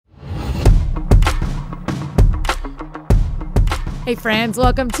Hey friends,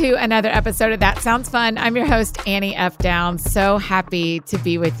 welcome to another episode of That Sounds Fun. I'm your host, Annie F. Downs. So happy to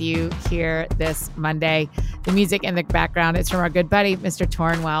be with you here this Monday. The music in the background is from our good buddy, Mr.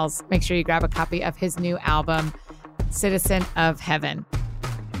 Torrin Wells. Make sure you grab a copy of his new album, Citizen of Heaven.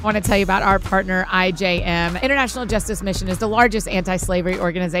 I want to tell you about our partner, IJM. International Justice Mission is the largest anti-slavery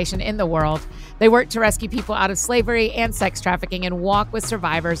organization in the world. They work to rescue people out of slavery and sex trafficking and walk with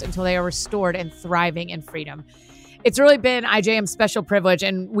survivors until they are restored and thriving in freedom. It's really been IJM's special privilege,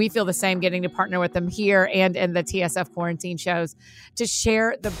 and we feel the same getting to partner with them here and in the TSF quarantine shows to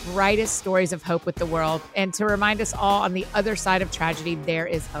share the brightest stories of hope with the world and to remind us all on the other side of tragedy, there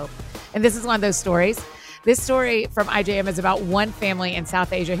is hope. And this is one of those stories. This story from IJM is about one family in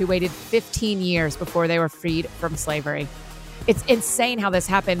South Asia who waited 15 years before they were freed from slavery. It's insane how this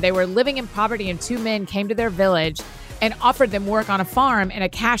happened. They were living in poverty, and two men came to their village and offered them work on a farm and a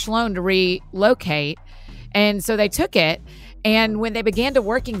cash loan to relocate. And so they took it. And when they began to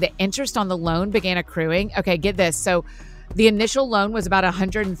working, the interest on the loan began accruing. Okay, get this. So the initial loan was about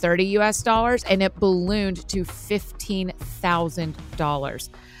 $130 US, and it ballooned to $15,000.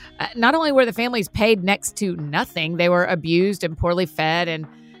 Not only were the families paid next to nothing, they were abused and poorly fed and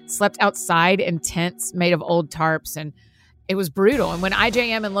slept outside in tents made of old tarps. And it was brutal. And when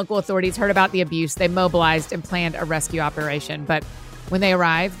IJM and local authorities heard about the abuse, they mobilized and planned a rescue operation. But when they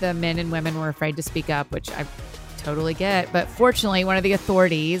arrived, the men and women were afraid to speak up, which I totally get. But fortunately, one of the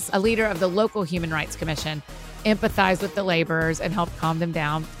authorities, a leader of the local Human Rights Commission, empathized with the laborers and helped calm them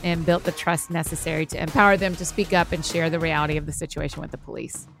down and built the trust necessary to empower them to speak up and share the reality of the situation with the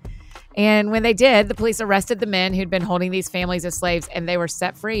police. And when they did, the police arrested the men who'd been holding these families as slaves, and they were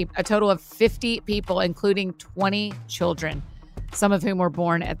set free. A total of 50 people, including 20 children, some of whom were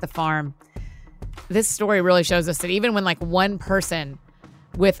born at the farm. This story really shows us that even when one person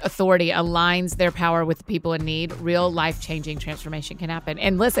with authority aligns their power with the people in need, real life-changing transformation can happen.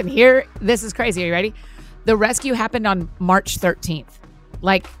 And listen, here, this is crazy. Are you ready? The rescue happened on March 13th,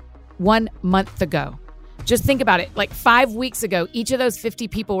 1 month ago. Just think about it. 5 weeks ago, each of those 50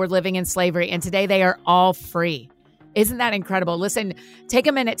 people were living in slavery, and today they are all free. Isn't that incredible? Listen, take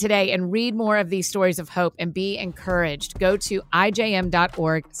a minute today and read more of these stories of hope and be encouraged. Go to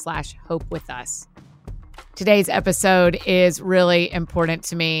ijm.org/hopewithus. Today's episode is really important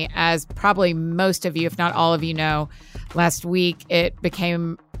to me, as probably most of you, if not all of you know. Last week, it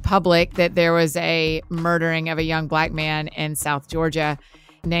became public that there was a murdering of a young black man in South Georgia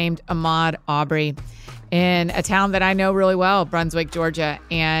named Ahmaud Arbery in a town that I know really well, Brunswick, Georgia.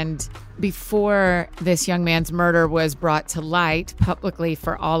 And before this young man's murder was brought to light publicly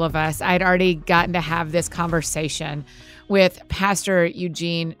for all of us, I'd already gotten to have this conversation with Pastor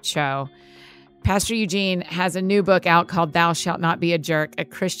Eugene Cho. Pastor Eugene has a new book out called Thou Shalt Not Be a Jerk, A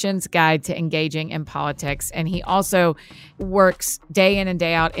Christian's Guide to Engaging in Politics. And he also works day in and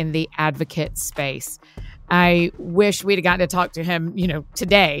day out in the advocate space. I wish we'd have gotten to talk to him,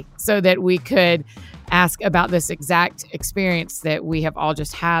 today so that we could ask about this exact experience that we have all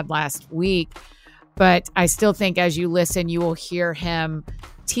just had last week. But I still think as you listen, you will hear him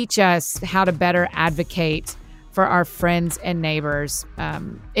teach us how to better advocate for our friends and neighbors.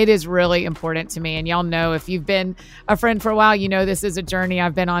 It is really important to me. And y'all know, if you've been a friend for a while, this is a journey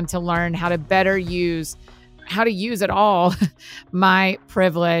I've been on to learn how to better use at all my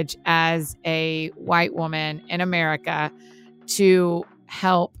privilege as a white woman in America to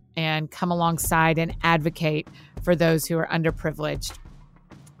help and come alongside and advocate for those who are underprivileged,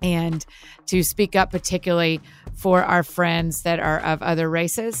 and to speak up particularly for our friends that are of other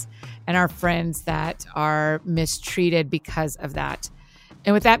races and our friends that are mistreated because of that.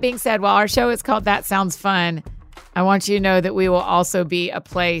 And with that being said, while our show is called That Sounds Fun, I want you to know that we will also be a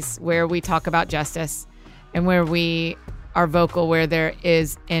place where we talk about justice and where we are vocal where there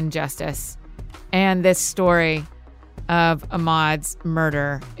is injustice. And this story of Ahmaud's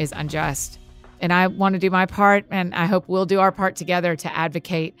murder is unjust. And I want to do my part, and I hope we'll do our part together to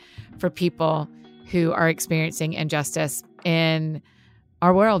advocate for people who are experiencing injustice in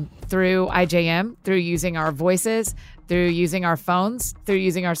our world through IJM, through using our voices, through using our phones, through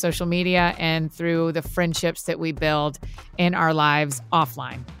using our social media, and through the friendships that we build in our lives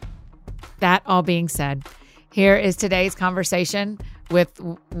offline. That all being said, here is today's conversation with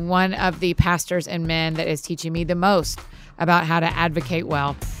one of the pastors and men that is teaching me the most about how to advocate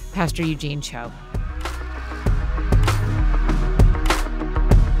well, Pastor Eugene Cho.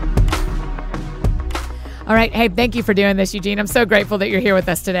 All right. Hey, thank you for doing this, Eugene. I'm so grateful that you're here with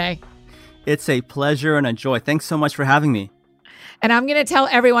us today. It's a pleasure and a joy. Thanks so much for having me. And I'm going to tell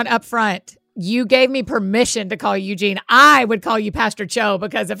everyone up front, you gave me permission to call you Eugene. I would call you Pastor Cho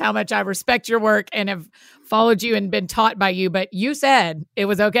because of how much I respect your work and have followed you and been taught by you. But you said it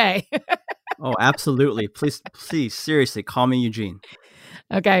was okay. Oh, absolutely. Please, seriously, call me Eugene.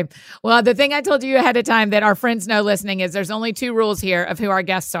 Okay. Well, the thing I told you ahead of time that our friends know listening is there's only two rules here of who our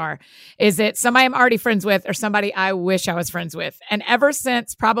guests are. Is it somebody I'm already friends with or somebody I wish I was friends with? And ever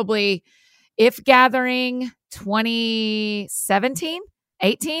since probably If Gathering 2017,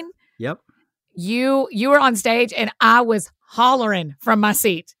 18, Yep. you were on stage and I was hollering from my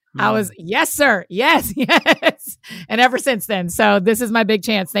seat. I was, yes, sir. Yes, yes. And ever since then. So this is my big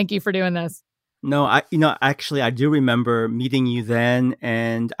chance. Thank you for doing this. No, actually, I do remember meeting you then,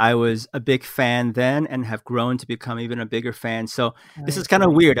 and I was a big fan then and have grown to become even a bigger fan. So this is kind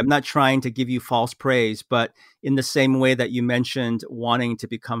of weird. I'm not trying to give you false praise, but in the same way that you mentioned wanting to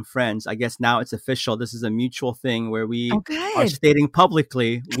become friends, I guess now it's official. This is a mutual thing where we are stating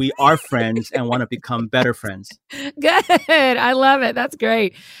publicly we are friends and want to become better friends. Good. I love it. That's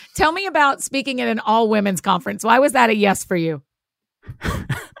great. Tell me about speaking at an all-women's conference. Why was that a yes for you?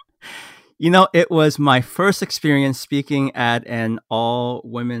 It was my first experience speaking at an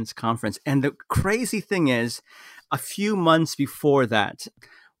all-women's conference. And the crazy thing is, a few months before that,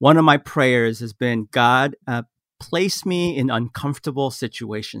 one of my prayers has been, God, place me in uncomfortable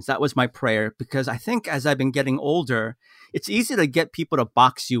situations. That was my prayer, because I think as I've been getting older, it's easy to get people to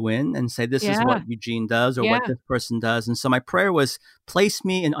box you in and say, this is what Eugene does or what this person does. And so my prayer was, place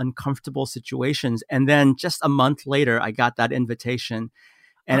me in uncomfortable situations. And then just a month later, I got that invitation.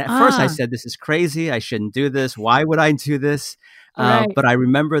 And at first I said, this is crazy. I shouldn't do this. Why would I do this? But I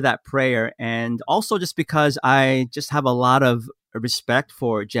remember that prayer. And also just because I just have a lot of respect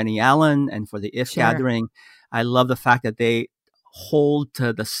for Jenny Allen and for the If Gathering. I love the fact that they hold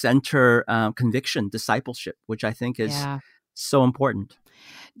to the center conviction, discipleship, which I think is so important.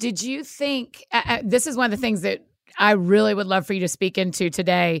 Did you think, this is one of the things that I really would love for you to speak into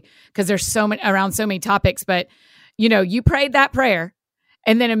today, because there's so many around so many topics, but you prayed that prayer.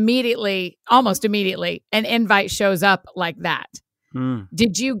 And then almost immediately, an invite shows up like that.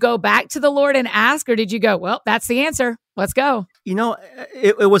 Did you go back to the Lord and ask, or did you go, well, that's the answer. Let's go.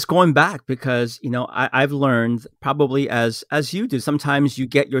 It was going back because, I've learned probably as you do, sometimes you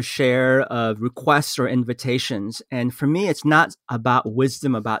get your share of requests or invitations. And for me, it's not about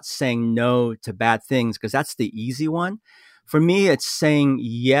wisdom, about saying no to bad things, because that's the easy one. For me, it's saying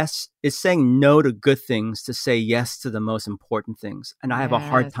yes. It's saying no to good things to say yes to the most important things. And I have a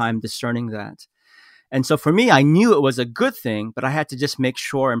hard time discerning that. And so for me, I knew it was a good thing, but I had to just make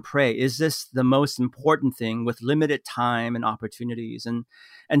sure and pray, is this the most important thing with limited time and opportunities?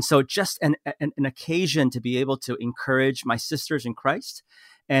 And so just an occasion to be able to encourage my sisters in Christ.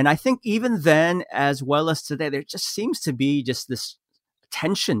 And I think even then, as well as today, there just seems to be just this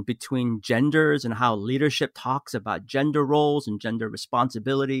tension between genders and how leadership talks about gender roles and gender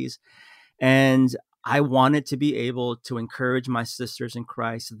responsibilities. And I wanted to be able to encourage my sisters in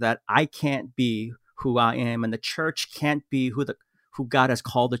Christ that I can't be who I am, and the church can't be who God has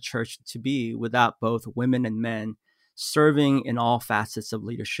called the church to be without both women and men serving in all facets of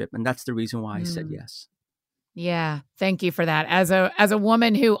leadership. And that's the reason why I said yes. Yeah. Thank you for that. As a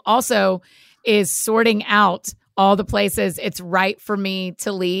woman who also is sorting out all the places it's right for me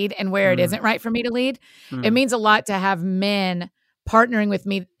to lead and where it isn't right for me to lead. It means a lot to have men partnering with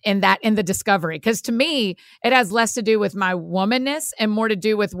me in the discovery. Because to me, it has less to do with my womanness and more to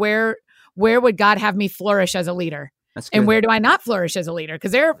do with where would God have me flourish as a leader? And where do I not flourish as a leader?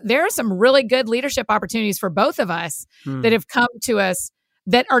 Because there are some really good leadership opportunities for both of us that have come to us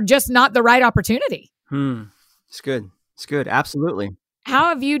that are just not the right opportunity. It's good. It's good. Absolutely. How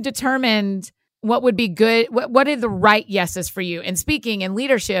have you determined what would be good? What are the right yeses for you in speaking and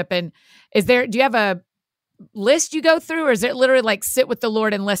leadership? And do you have a list you go through, or is it literally like sit with the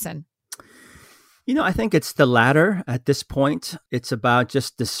Lord and listen? I think it's the latter at this point. It's about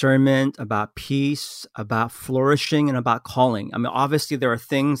just discernment, about peace, about flourishing, and about calling. I mean, obviously there are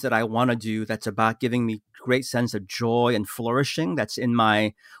things that I want to do that's about giving me great sense of joy and flourishing. That's in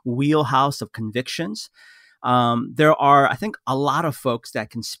my wheelhouse of convictions. There are, I think, a lot of folks that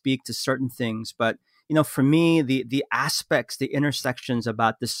can speak to certain things, but for me, the aspects, the intersections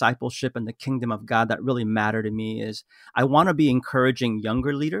about discipleship and the kingdom of God that really matter to me is I want to be encouraging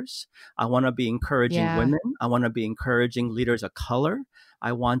younger leaders. I want to be encouraging women. I want to be encouraging leaders of color.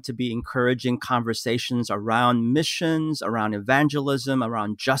 I want to be encouraging conversations around missions, around evangelism,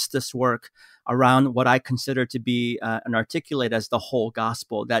 around justice work, around what I consider to be and articulate as the whole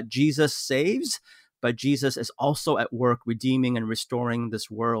gospel, that Jesus saves, but Jesus is also at work redeeming and restoring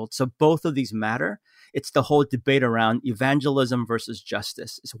this world. So both of these matter. It's the whole debate around evangelism versus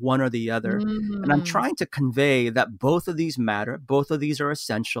justice. It's one or the other. And I'm Mm. trying to convey that both of these matter, both of these are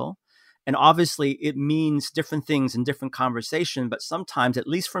essential. And obviously, it means different things in different conversation. But sometimes, at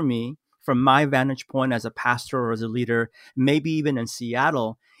least for me, from my vantage point as a pastor or as a leader, maybe even in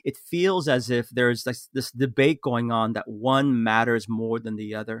Seattle, it feels as if there's this debate going on that one matters more than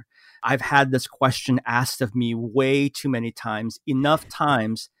the other. I've had this question asked of me way too many times, enough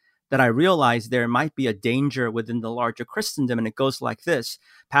times that I realize there might be a danger within the larger Christendom. And it goes like this: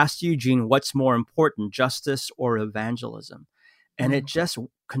 Pastor Eugene, what's more important, justice or evangelism? And it Mm. just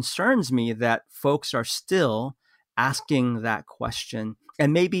concerns me that folks are still asking that question,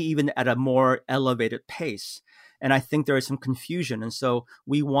 and maybe even at a more elevated pace. And I think there is some confusion. And so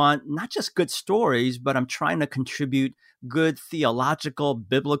we want not just good stories, but I'm trying to contribute good theological,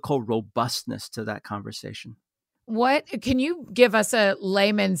 biblical robustness to that conversation. What can you give us a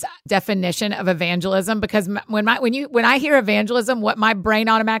layman's definition of evangelism? Because when I hear evangelism, what my brain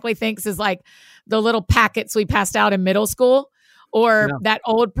automatically thinks is like the little packets we passed out in middle school, or Yeah. that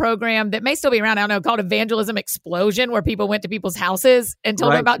old program that may still be around, I don't know, called Evangelism Explosion, where people went to people's houses and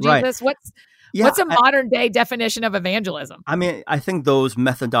told them Right, about right. Jesus. Yeah. What's a modern day definition of evangelism? I mean, I think those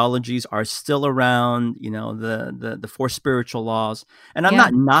methodologies are still around, the four spiritual laws. And I'm Yeah.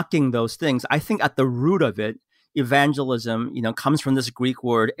 not knocking those things. I think at the root of it, evangelism, comes from this Greek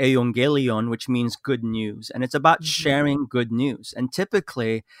word euangelion, which means good news. And it's about Mhm. sharing good news. And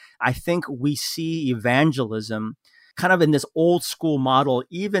typically, I think we see evangelism kind of in this old school model,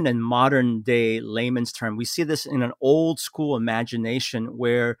 even in modern day layman's term. We see this in an old school imagination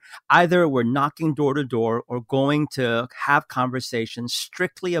where either we're knocking door to door or going to have conversations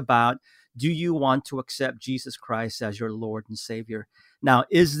strictly about, do you want to accept Jesus Christ as your Lord and Savior? Now,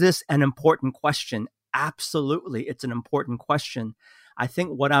 is this an important question? Absolutely, it's an important question. I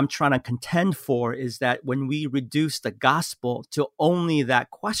think what I'm trying to contend for is that when we reduce the gospel to only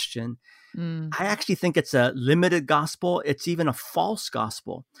that question, Mm. I actually think it's a limited gospel. It's even a false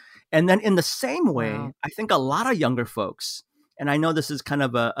gospel. And then in the same way, Wow. I think a lot of younger folks, and I know this is kind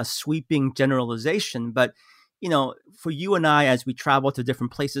of a sweeping generalization, but for you and I, as we travel to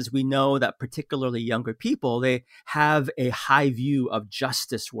different places, we know that particularly younger people, they have a high view of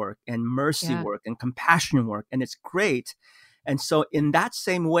justice work and mercy Yeah. work and compassion work, and it's great. And so in that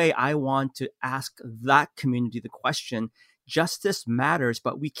same way, I want to ask that community the question: justice matters,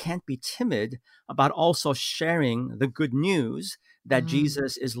 but we can't be timid about also sharing the good news that Mm.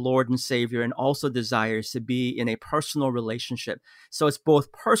 Jesus is Lord and Savior and also desires to be in a personal relationship. So it's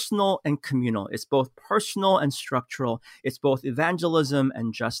both personal and communal. It's both personal and structural. It's both evangelism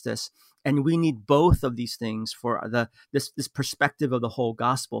and justice. And we need both of these things for this perspective of the whole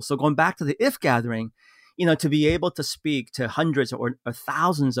gospel. So going back to the If Gathering, to be able to speak to hundreds or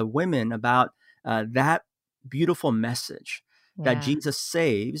thousands of women about that beautiful message that Yeah. Jesus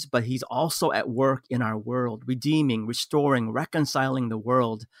saves, but he's also at work in our world, redeeming, restoring, reconciling the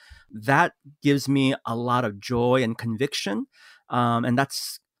world. That gives me a lot of joy and conviction. And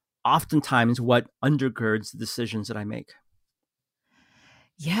that's oftentimes what undergirds the decisions that I make.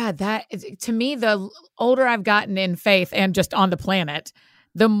 Yeah, to me, older I've gotten in faith and just on the planet,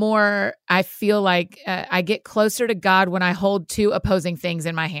 the more I feel like I get closer to God when I hold two opposing things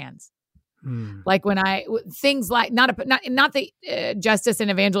in my hands. Hmm. Like when things like not that justice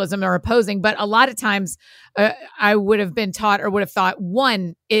and evangelism are opposing, but a lot of times I would have been taught or would have thought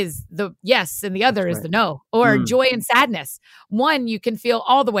one is the yes and the That's other is right. the no, or Hmm. joy and sadness. One you can feel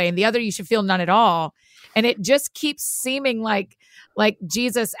all the way, and the other you should feel none at all. And it just keeps seeming like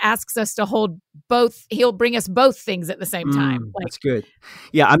Jesus asks us to hold both. He'll bring us both things at the same time. Like, That's good.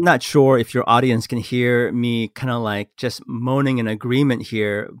 Yeah, I'm not sure if your audience can hear me kind of like just moaning in agreement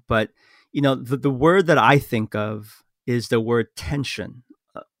here, but the word that I think of is the word tension.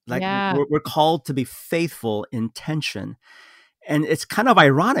 Like yeah, we're called to be faithful in tension. And it's kind of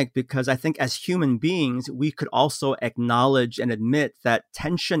ironic because I think as human beings, we could also acknowledge and admit that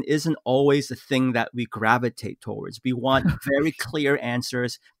tension isn't always the thing that we gravitate towards. We want very clear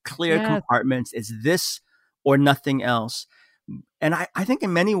answers, clear yes, compartments. It's this or nothing else. And I think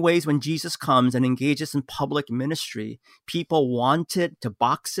in many ways, when Jesus comes and engages in public ministry, people wanted to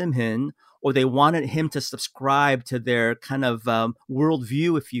box him in, or they wanted him to subscribe to their kind of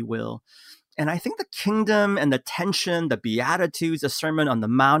worldview, if you will. And I think the kingdom and the tension, the Beatitudes, the Sermon on the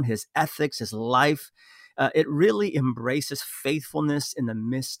Mount, his ethics, his life, it really embraces faithfulness in the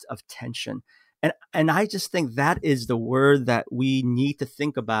midst of tension. And I just think that is the word that we need to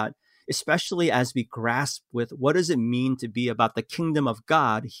think about, especially as we grasp with what does it mean to be about the kingdom of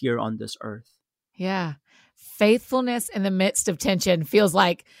God here on this earth. yeah. faithfulness in the midst of tension feels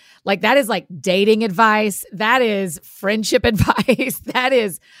like that is like dating advice. That is friendship advice. That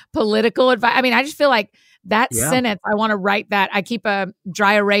is political advice. I mean, I just feel like that sentence, I want to write that. I keep a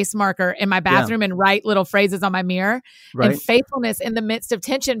dry erase marker in my bathroom and write little phrases on my mirror. Right. And faithfulness in the midst of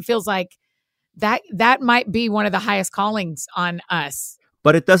tension feels like that might be one of the highest callings on us.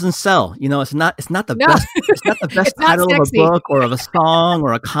 But it doesn't sell. It's not the No. best. It's not the best title of a sexy. book or of a song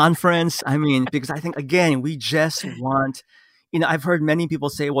or a conference. I mean, because I think, again, we just want, I've heard many people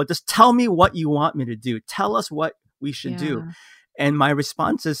say, well, just tell me what you want me to do. Tell us what we should do. And my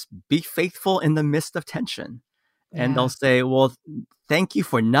response is, be faithful in the midst of tension. And they'll say, well, thank you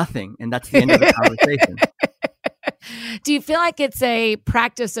for nothing. And that's the end of the conversation. Do you feel like it's a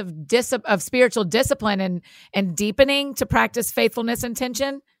practice of spiritual discipline and deepening to practice faithfulness and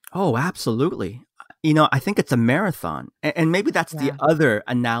tension? Oh, absolutely. I think it's a marathon. And maybe that's the other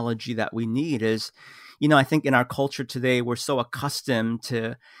analogy that we need is, I think in our culture today, we're so accustomed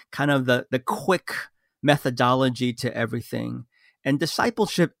to kind of the quick methodology to everything. And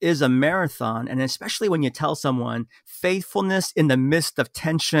discipleship is a marathon. And especially when you tell someone faithfulness in the midst of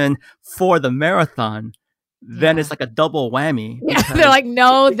tension for the marathon, then it's like a double whammy. Yeah, they're like,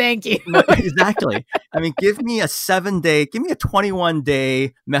 no, thank you. Exactly. I mean, give me a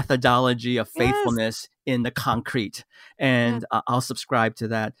 21-day methodology of faithfulness in the concrete, and I'll subscribe to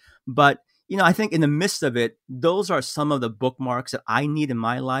that. But, I think in the midst of it, those are some of the bookmarks that I need in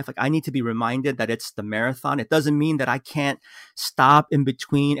my life. Like, I need to be reminded that it's the marathon. It doesn't mean that I can't stop in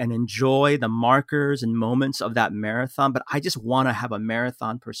between and enjoy the markers and moments of that marathon, but I just want to have a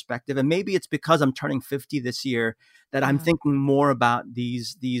marathon perspective. And maybe it's because I'm turning 50 this year that I'm thinking more about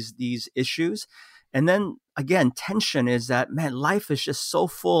these issues. And then again, tension is that, man, life is just so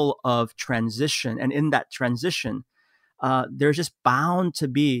full of transition. And in that transition, there's just bound to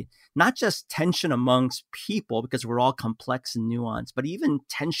be not just tension amongst people because we're all complex and nuanced, but even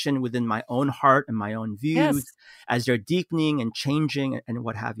tension within my own heart and my own views as they're deepening and changing and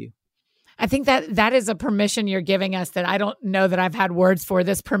what have you. I think that is a permission you're giving us that I don't know that I've had words for,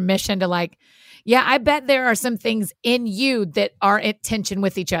 this permission to I bet there are some things in you that are at tension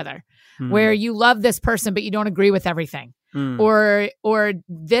with each other, where you love this person, but you don't agree with everything. Or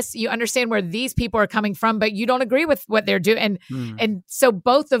this, you understand where these people are coming from, but you don't agree with what they're doing. And so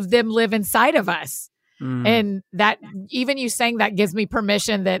both of them live inside of us. And that, even you saying that, gives me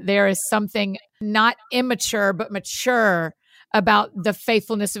permission that there is something not immature, but mature about the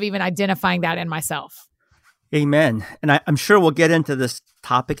faithfulness of even identifying that in myself. Amen. And I'm sure we'll get into this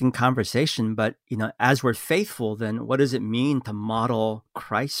topic in conversation, but, as we're faithful, then what does it mean to model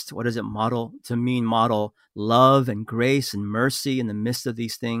Christ? What does it model love and grace and mercy in the midst of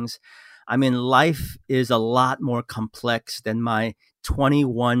these things? I mean, life is a lot more complex than my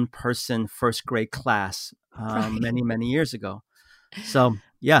 21-person first grade class many, many years ago. So,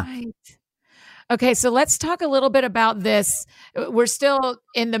 yeah. Right. Okay, so let's talk a little bit about this. We're still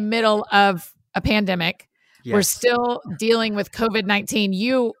in the middle of a pandemic. Yes. We're still dealing with COVID-19.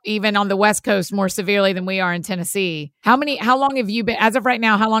 You, even on the West Coast, more severely than we are in Tennessee. How long have you been, as of right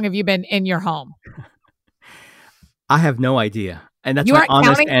now, how long have you been in your home? I have no idea. And that's my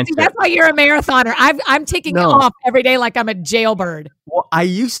honest answer. That's why you're a marithoner. I'm taking off every day like I'm a jailbird. Well, I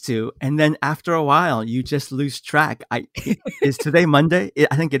used to. And then after a while, you just lose track. Is today Monday?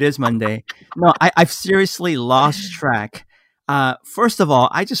 I think it is Monday. No, I've seriously lost track. First of all,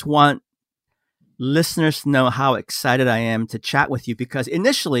 I just want listeners to know how excited I am to chat with you, because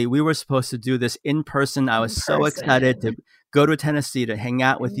initially we were supposed to do this in person. I was so excited to go to Tennessee to hang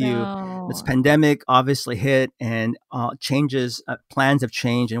out with you. This pandemic obviously hit, and plans have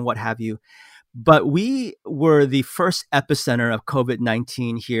changed and what have you. But we were the first epicenter of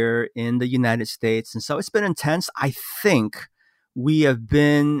COVID-19 here in the United States. And so it's been intense. I think we have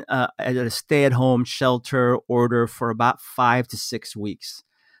been at a stay-at-home shelter order for about 5 to 6 weeks.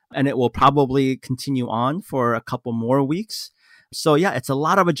 And it will probably continue on for a couple more weeks. So yeah, it's a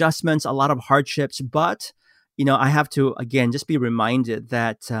lot of adjustments, a lot of hardships. But, I have to, again, just be reminded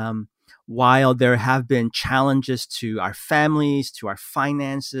that while there have been challenges to our families, to our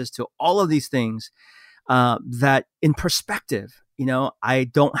finances, to all of these things, that in perspective, I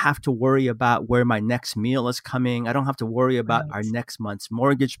don't have to worry about where my next meal is coming. I don't have to worry about our next month's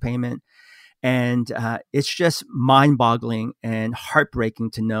mortgage payment. And it's just mind-boggling and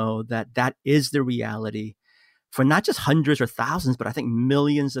heartbreaking to know that that is the reality for not just hundreds or thousands, but I think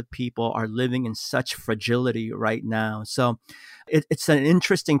millions of people are living in such fragility right now. So it's an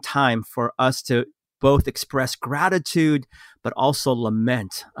interesting time for us to both express gratitude, but also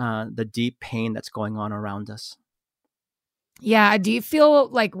lament the deep pain that's going on around us. Yeah. Do you feel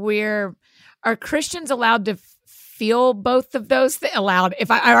like we're are Christians allowed to feel both of those allowed?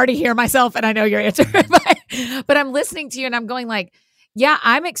 If I already hear myself and I know your answer, but I'm listening to you and I'm going like, yeah,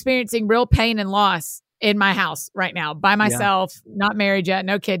 I'm experiencing real pain and loss in my house right now by Yeah. myself, not married yet,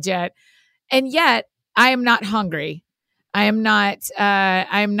 no kids yet. And yet I am not hungry. I am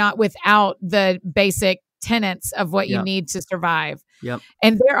not without the basic tenets of what you Yep. need to survive. Yep.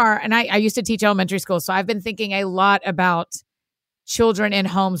 And I used to teach elementary school. So I've been thinking a lot about children in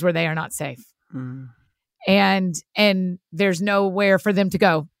homes where they are not safe. Mm. And there's nowhere for them to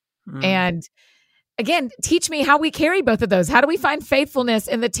go. Mm. And again, teach me how we carry both of those. How do we find faithfulness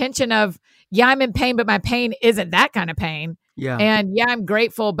in the tension of, yeah, I'm in pain, but my pain isn't that kind of pain. Yeah. And yeah, I'm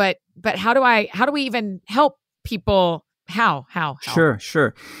grateful, but how do we even help people? How?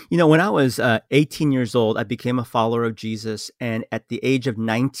 Sure. When I was 18 years old, I became a follower of Jesus. And at the age of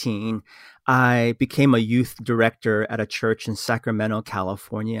 19, I became a youth director at a church in Sacramento,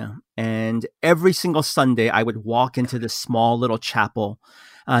 California. And every single Sunday, I would walk into this small little chapel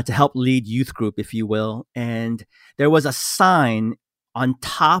to help lead youth group, if you will. And there was a sign on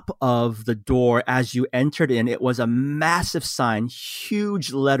top of the door as you entered in. It was a massive sign,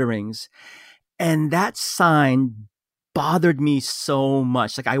 huge letterings. And that sign bothered me so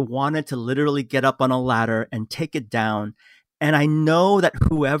much. Like I wanted to literally get up on a ladder and take it down. And I know that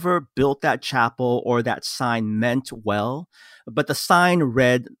whoever built that chapel or that sign meant well, but the sign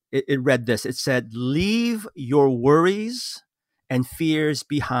read this. It said, "Leave your worries and fears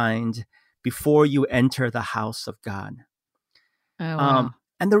behind before you enter the house of God." Oh, wow.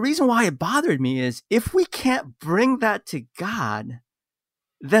 And the reason why it bothered me is if we can't bring that to God,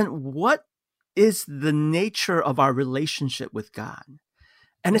 then what is the nature of our relationship with God?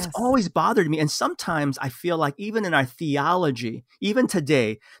 And Yes. It's always bothered me. And sometimes I feel like even in our theology, even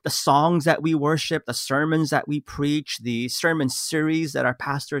today, the songs that we worship, the sermons that we preach, the sermon series that our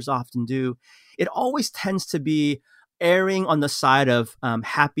pastors often do, it always tends to be erring on the side of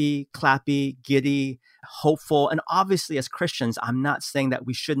happy, clappy, giddy, hopeful. And obviously as Christians, I'm not saying that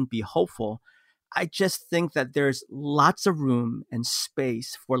we shouldn't be hopeful. I just think that there's lots of room and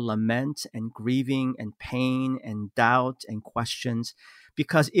space for lament and grieving and pain and doubt and questions.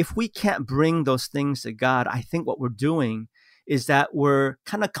 Because if we can't bring those things to God, I think what we're doing is that we're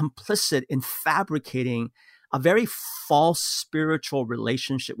kind of complicit in fabricating a very false spiritual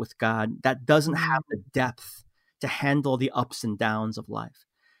relationship with God that doesn't have the depth to handle the ups and downs of life.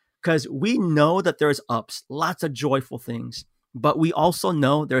 Because we know that there's ups, lots of joyful things, but we also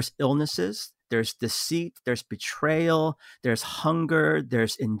know there's illnesses, there's deceit, there's betrayal, there's hunger,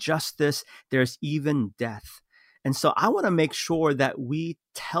 there's injustice, there's even death. And so I want to make sure that we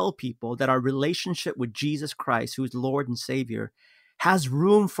tell people that our relationship with Jesus Christ, who is Lord and Savior, has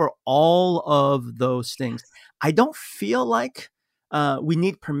room for all of those things. I don't feel like we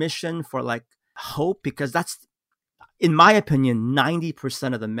need permission for like hope, because that's, in my opinion,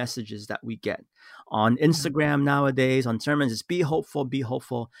 90% of the messages that we get on Instagram nowadays, on sermons, is be hopeful, be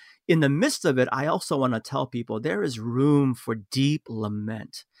hopeful. In the midst of it, I also want to tell people there is room for deep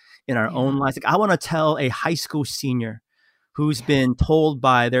lament in our own lives. Like I want to tell a high school senior who's been told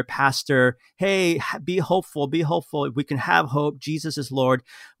by their pastor, hey, be hopeful, be hopeful. If we can have hope, Jesus is Lord.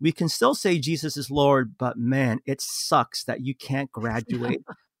 We can still say Jesus is Lord, but man, it sucks that you can't graduate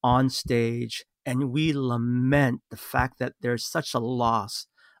on stage. And we lament the fact that there's such a loss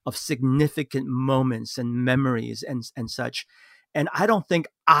of significant moments and memories and such. And I don't think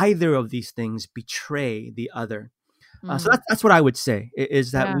either of these things betray the other. So that's what I would say,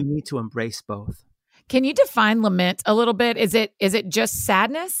 is that we need to embrace both. Can you define lament a little bit? Is it just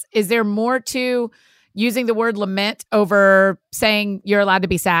sadness? Is there more to using the word lament over saying you're allowed to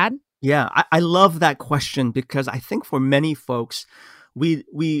be sad? Yeah, I love that question, because I think for many folks,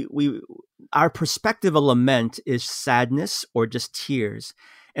 our perspective of lament is sadness or just tears.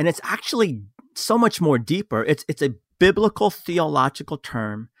 And it's actually so much more deeper. It's a biblical theological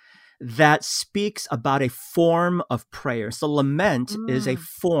term that speaks about a form of prayer. So lament is a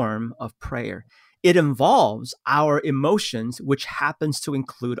form of prayer. It involves our emotions, which happens to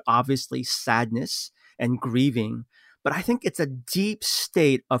include obviously sadness and grieving. But I think it's a deep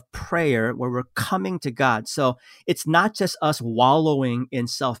state of prayer where we're coming to God. So it's not just us wallowing in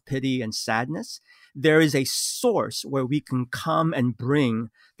self-pity and sadness. There is a source where we can come and bring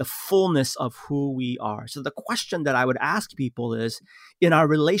the fullness of who we are. So the question that I would ask people is, in our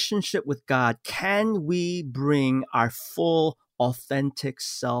relationship with God, can we bring our full, authentic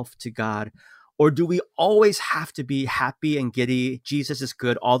self to God? Or do we always have to be happy and giddy? Jesus is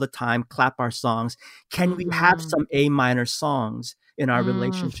good all the time. Clap our songs. Can we have some A minor songs in our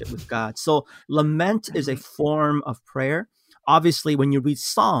relationship with God? So lament is a form of prayer. obviously, when you read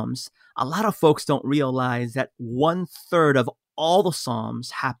Psalms, a lot of folks don't realize that 1/3 of all the Psalms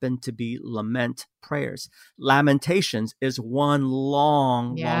happen to be lament prayers. Lamentations is one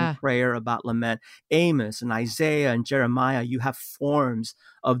long Yeah. prayer about lament. Amos and Isaiah and Jeremiah, you have forms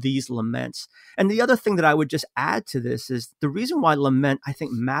of these laments. And the other thing that I would just add to this is the reason why lament, I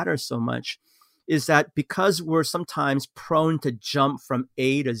think, matters so much is that because we're sometimes prone to jump from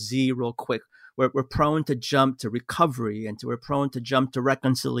A to Z real quick, we're prone to jump to recovery and we're prone to jump to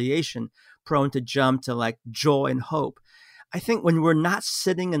reconciliation, prone to jump to like joy and hope. I think when we're not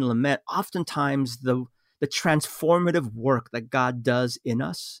sitting in lament, oftentimes the transformative work that God does in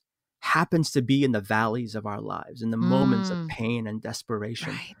us happens to be in the valleys of our lives, in the moments of Mm, pain and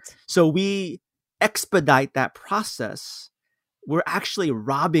desperation. right. So we expedite that process. We're actually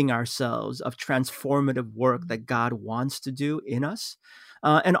robbing ourselves of transformative work that God wants to do in us.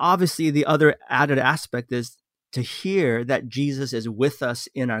 And obviously, the other added aspect is to hear that Jesus is with us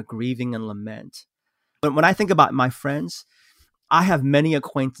in our grieving and lament. But when I think about my friends, I have many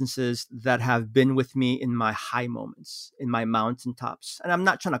acquaintances that have been with me in my high moments, in my mountaintops. And I'm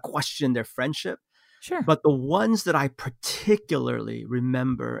not trying to question their friendship, Sure. but the ones that I particularly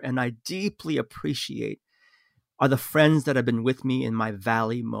remember and I deeply appreciate are the friends that have been with me in my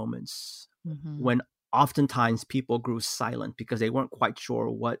valley moments Hmm. when oftentimes people grew silent because they weren't quite sure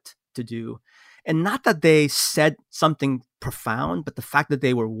what to do. And not that they said something profound, but the fact that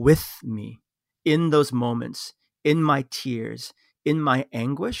they were with me in those moments, in my tears, in my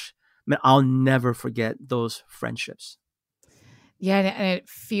anguish, man, I'll never forget those friendships. Yeah, and it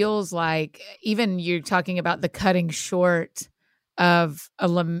feels like even you're talking about the cutting short of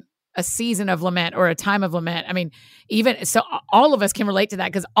a season of lament or a time of lament. I mean, even so, all of us can relate to that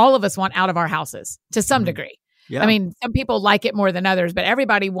because all of us want out of our houses to some Mhm. degree. I Yeah. mean, some people like it more than others, but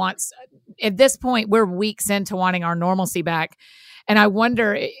everybody wants, at this point, we're weeks into wanting our normalcy back. And I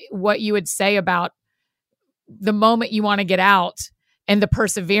wonder what you would say about the moment you want to get out and the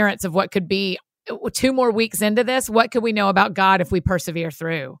perseverance of what could be 2 more weeks into this. What could we know about God if we persevere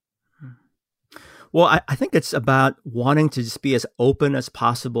through? Well, I think it's about wanting to just be as open as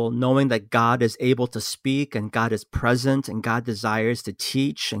possible, knowing that God is able to speak and God is present and God desires to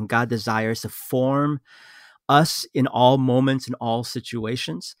teach and God desires to form us in all moments, in all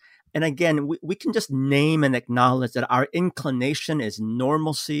situations. And again, we can just name and acknowledge that our inclination is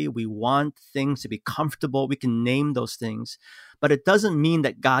normalcy. We want things to be comfortable. We can name those things, but it doesn't mean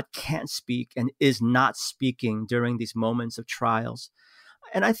that God can't speak and is not speaking during these moments of trials.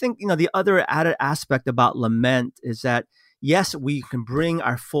 And I think, the other added aspect about lament is that, yes, we can bring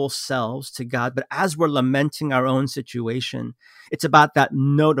our full selves to God, but as we're lamenting our own situation, it's about that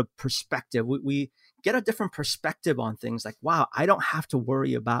note of perspective. We get a different perspective on things like, wow, I don't have to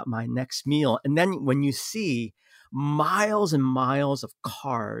worry about my next meal. And then when you see miles and miles of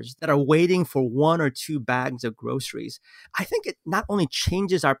cars that are waiting for 1 or 2 bags of groceries, I think it not only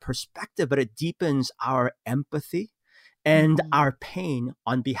changes our perspective, but it deepens our empathy and Mhm. our pain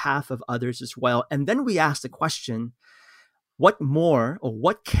on behalf of others as well. And then we ask the question, what more or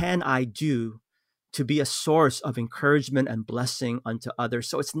what can I do to be a source of encouragement and blessing unto others?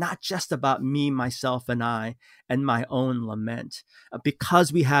 So it's not just about me, myself, and I and my own lament,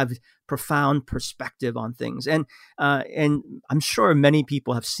 because we have profound perspective on things. And I'm sure many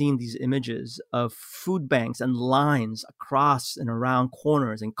people have seen these images of food banks and lines across and around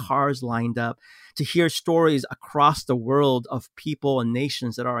corners and cars lined up to hear stories across the world of people and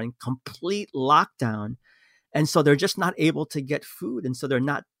nations that are in complete lockdown, and so they're just not able to get food, and so they're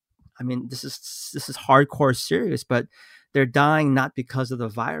not, I mean, this is hardcore serious, but they're dying not because of the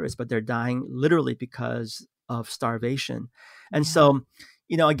virus, but they're dying literally because of starvation. And Yeah. so,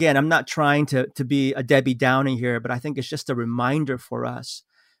 again, I'm not trying to be a Debbie Downing here, but I think it's just a reminder for us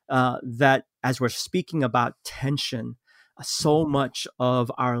that as we're speaking about tension, so much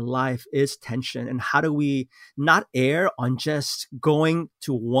of our life is tension. And how do we not err on just going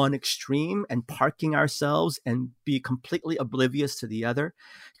to one extreme and parking ourselves and be completely oblivious to the other?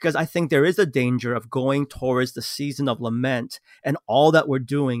 Because I think there is a danger of going towards the season of lament, and all that we're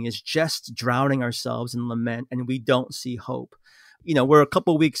doing is just drowning ourselves in lament, and we don't see hope. We're a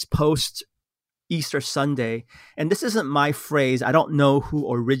couple weeks post Easter Sunday. And this isn't my phrase. I don't know who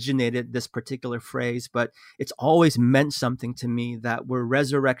originated this particular phrase, but it's always meant something to me that we're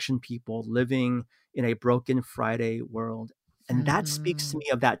resurrection people living in a broken Friday world. And that speaks to Mhm. me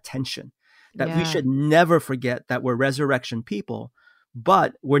of that tension, that we Yeah. should never forget that we're resurrection people,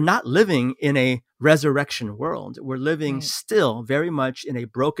 but we're not living in a resurrection world. We're living Right. still very much in a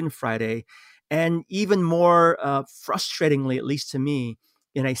broken Friday. And even more frustratingly, at least to me,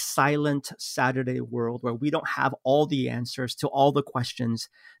 in a silent Saturday world where we don't have all the answers to all the questions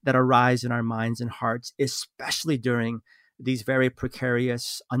that arise in our minds and hearts, especially during these very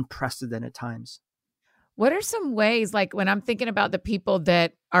precarious, unprecedented times. What are some ways, like when I'm thinking about the people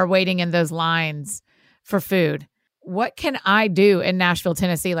that are waiting in those lines for food, what can I do in Nashville,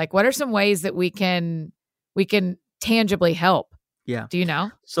 Tennessee? Like, what are some ways that we can tangibly help? Yeah. Do you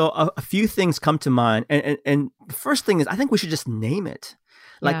know? So a few things come to mind. And the first thing is, I think we should just name it.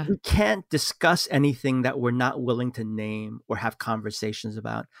 Like, Yeah. we can't discuss anything that we're not willing to name or have conversations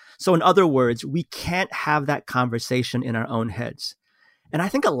about. So in other words, we can't have that conversation in our own heads. And I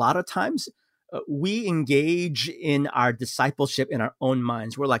think a lot of times we engage in our discipleship in our own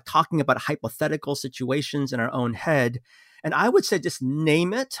minds. We're like talking about hypothetical situations in our own head. And I would say just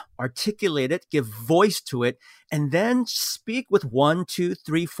name it, articulate it, give voice to it, and then speak with 1, 2,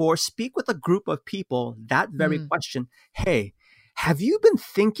 3, 4, speak with a group of people that very question. Hey, have you been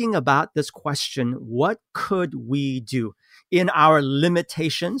thinking about this question? What could we do in our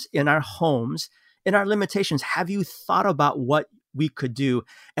limitations, in our homes, in our limitations? Have you thought about what we could do?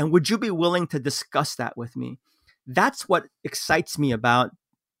 And would you be willing to discuss that with me? That's what excites me about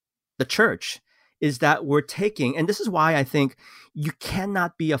the church, is that we're taking, and this is why I think you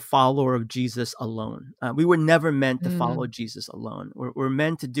cannot be a follower of Jesus alone. We were never meant to follow Jesus alone. We're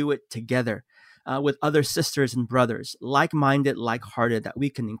meant to do it together with other sisters and brothers, like-minded, like-hearted, that we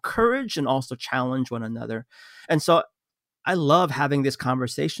can encourage and also challenge one another. And so I love having these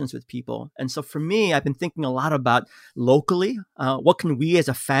conversations with people. And so for me, I've been thinking a lot about locally, what can we as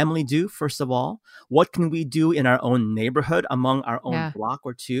a family do, first of all? What can we do in our own neighborhood, among our own block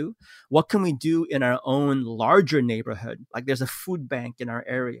or two? What can we do in our own larger neighborhood? Like, there's a food bank in our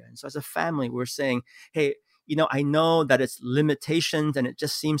area. And so as a family, we're saying, hey, I know that it's limitations and it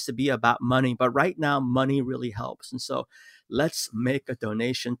just seems to be about money, but right now money really helps. And so let's make a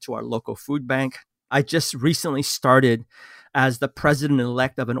donation to our local food bank. I just recently started as the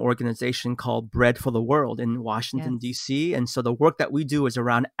president-elect of an organization called Bread for the World in Washington, D.C. And so the work that we do is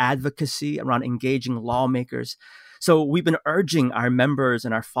around advocacy, around engaging lawmakers. So we've been urging our members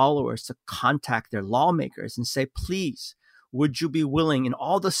and our followers to contact their lawmakers and say, please, would you be willing, in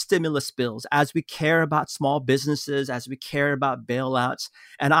all the stimulus bills, as we care about small businesses, as we care about bailouts,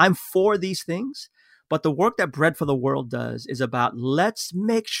 and I'm for these things, but the work that Bread for the World does is about, let's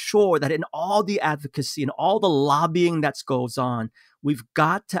make sure that in all the advocacy and all the lobbying that goes on, we've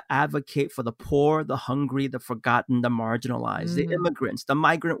got to advocate for the poor, the hungry, the forgotten, the marginalized, the immigrants, the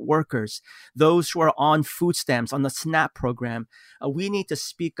migrant workers, those who are on food stamps, on the SNAP program. We need to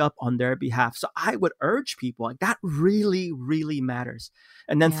speak up on their behalf. So I would urge people, like, that really, really matters.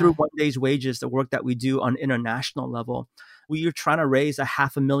 And then through One Day's Wages, the work that we do on international level, we are trying to raise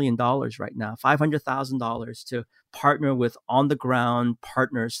 $500,000 right now, $500,000 to partner with on-the-ground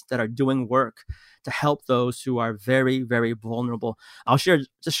partners that are doing work to help those who are very, very vulnerable. I'll share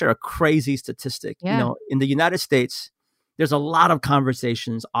a crazy statistic. In the United States, there's a lot of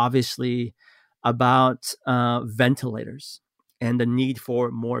conversations, obviously, about ventilators and the need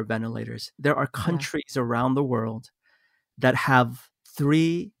for more ventilators. There are countries around the world that have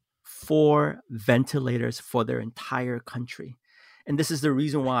 3, 4 ventilators for their entire country. And this is the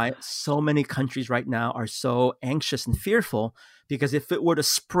reason why so many countries right now are so anxious and fearful, because if it were to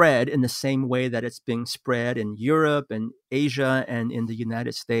spread in the same way that it's being spread in Europe and Asia and in the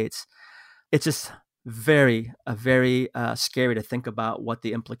United States, it's just very scary to think about what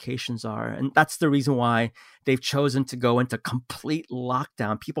the implications are. And that's the reason why they've chosen to go into complete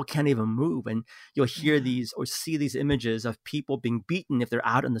lockdown. People can't even move. And you'll hear these or see these images of people being beaten if they're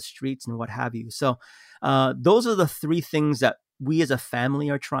out in the streets and what have you. So those are the 3 things that we as a family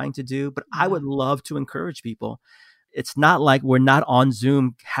are trying to do. But I would love to encourage people. It's not like we're not on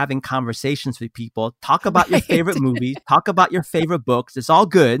Zoom having conversations with people. Talk about your favorite movies. Talk about your favorite books. It's all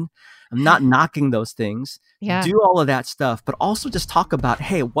good. I'm not knocking those things. Do all of that stuff, but also just talk about,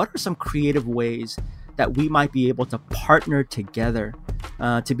 hey, what are some creative ways that we might be able to partner together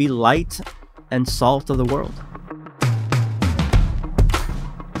to be light and salt of the world?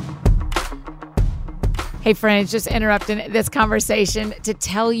 Hey friends, just interrupting this conversation to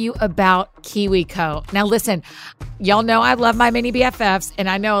tell you about KiwiCo. Now listen, y'all know I love my mini BFFs, and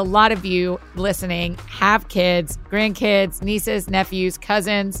I know a lot of you listening have kids, grandkids, nieces, nephews,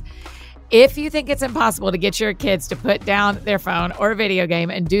 cousins. If you think it's impossible to get your kids to put down their phone or a video game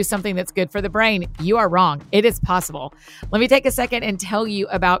and do something that's good for the brain, you are wrong. It is possible. Let me take a second and tell you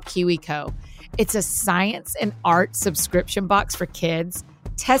about KiwiCo. It's a science and art subscription box for kids,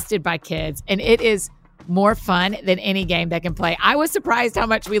 tested by kids, and it is more fun than any game they can play. I was surprised how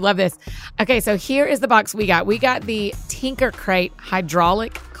much we love this. Okay, so here is the box we got. We got the Tinker Crate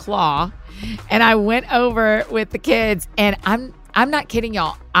hydraulic claw, and I went over with the kids, and I'm not kidding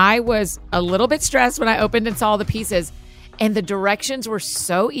y'all. I was a little bit stressed when I opened and saw the pieces, and the directions were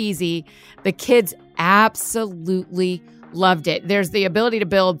so easy. The kids absolutely loved it. There's the ability to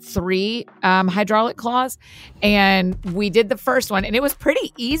build 3 hydraulic claws, and we did the first one, and it was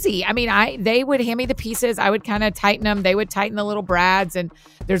pretty easy. I mean, they would hand me the pieces. I would kind of tighten them. They would tighten the little brads, and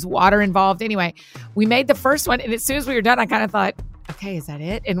there's water involved. Anyway, we made the first one, and as soon as we were done, I kind of thought, okay, is that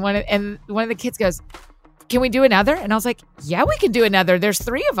it? And one of the kids goes, can we do another? And I was like, yeah, we can do another. There's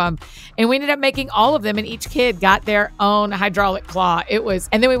 3 of them. And we ended up making all of them, and each kid got their own hydraulic claw.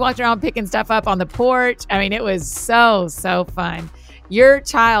 And then we walked around picking stuff up on the porch. I mean, it was so, so fun. Your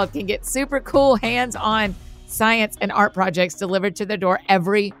child can get super cool hands-on science and art projects delivered to their door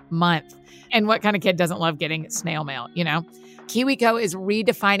every month. And what kind of kid doesn't love getting snail mail, you know? KiwiCo is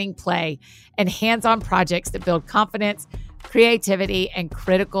redefining play and hands-on projects that build confidence, creativity, and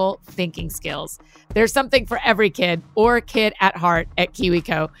critical thinking skills. There's something for every kid or kid at heart at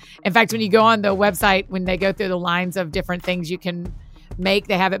KiwiCo. In fact, when you go on the website, when they go through the lines of different things you can make,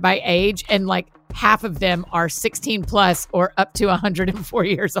 they have it by age, and like half of them are 16 plus or up to 104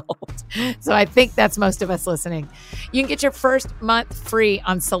 years old. So I think that's most of us listening. You can get your first month free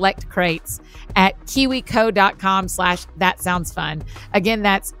on select crates at kiwico.com/thatsoundsfun. Again,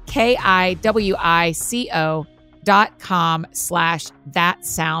 that's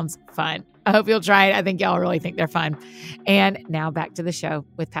kiwico.com/thatsoundsfun. I hope you'll try it. I think y'all really think they're fun. And now back to the show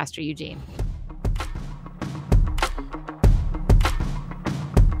with Pastor Eugene.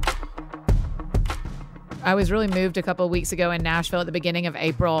 I was really moved a couple of weeks ago in Nashville at the beginning of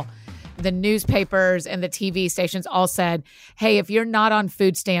April. The newspapers and the TV stations all said, hey, if you're not on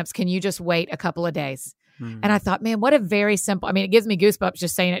food stamps, can you just wait a couple of days? And I thought, man, what a very simple, I mean, it gives me goosebumps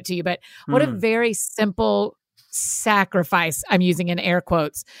just saying it to you, but what a very simple sacrifice, I'm using in air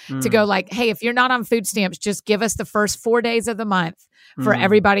quotes, to go like, hey, if you're not on food stamps, just give us the first 4 days of the month for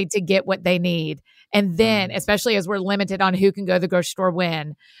everybody to get what they need. And then, especially as we're limited on who can go to the grocery store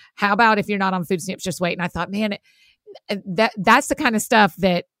when, how about if you're not on food stamps, just wait? And I thought, man, that's the kind of stuff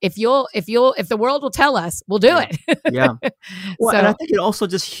that if the world will tell us, we'll do it. Yeah. Well, and I think it also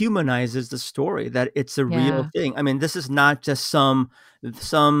just humanizes the story that it's a real thing. I mean, this is not just some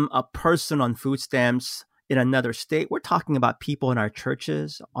person on food stamps in another state. We're talking about people in our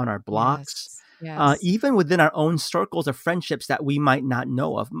churches, on our blocks, even within our own circles of friendships that we might not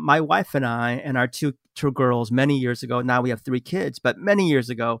know of. My wife and I and our two girls many years ago, now we have 3 kids, but many years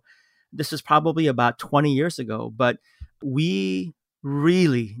ago, this is probably about 20 years ago, but we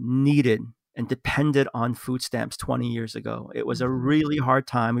really needed and depended on food stamps 20 years ago. It was a really hard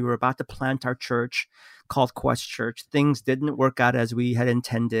time. We were about to plant our church called Quest Church. Things didn't work out as we had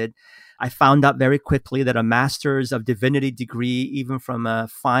intended. I found out very quickly that a master's of divinity degree, even from a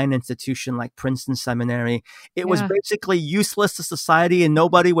fine institution like Princeton Seminary, it was basically useless to society and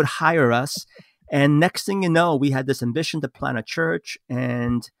nobody would hire us. And next thing you know, we had this ambition to plant a church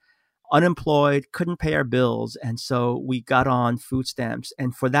and unemployed, couldn't pay our bills. And so we got on food stamps.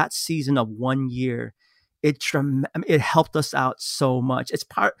 And for that season of 1 year, it helped us out so much. It's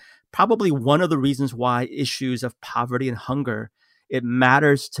probably one of the reasons why issues of poverty and hunger, it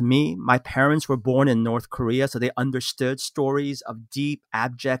matters to me. My parents were born in North Korea, so they understood stories of deep,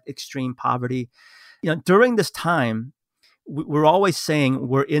 abject, extreme poverty. You know, during this time, we're always saying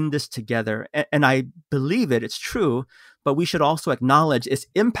we're in this together. And I believe it's true, but we should also acknowledge it's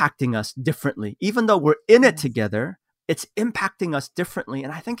impacting us differently. Even though we're in it together, it's impacting us differently.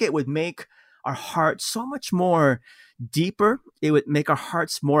 And I think it would make our hearts so much more deeper. It would make our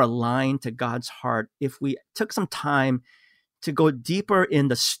hearts more aligned to God's heart if we took some time to go deeper in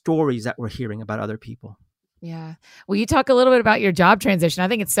the stories that we're hearing about other people. Yeah. Well, you talk a little bit about your job transition. I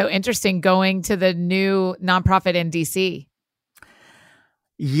think it's so interesting going to the new nonprofit in DC.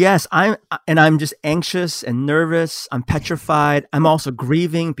 Yes, I'm just anxious and nervous. I'm petrified. I'm also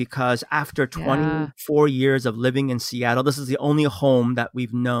grieving because after 24 years of living in Seattle, this is the only home that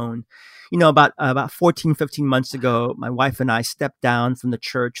we've known. You know, about 14, 15 months ago, my wife and I stepped down from the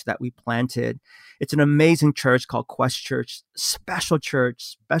church that we planted. It's an amazing church called Quest Church, special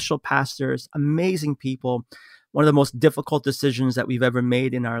pastors, amazing people. One of the most difficult decisions that we've ever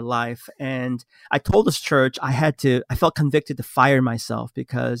made in our life. And I told this church I felt convicted to fire myself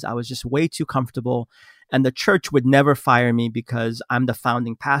because I was just way too comfortable. And the church would never fire me because I'm the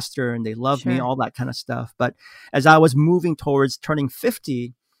founding pastor and they love me, all that kind of stuff. But as I was moving towards turning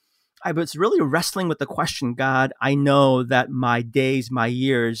 50, I was really wrestling with the question, God, I know that my days, my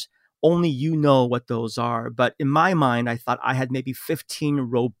years only you know what those are. But in my mind, I thought I had maybe 15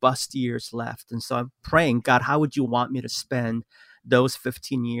 robust years left. And so I'm praying, God, how would you want me to spend those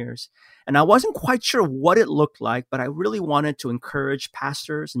 15 years? And I wasn't quite sure what it looked like, but I really wanted to encourage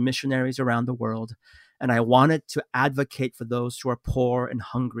pastors and missionaries around the world. And I wanted to advocate for those who are poor and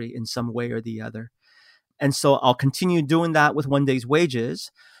hungry in some way or the other. And so I'll continue doing that with One Day's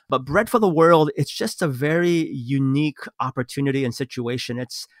Wages. But Bread for the World, it's just a very unique opportunity and situation.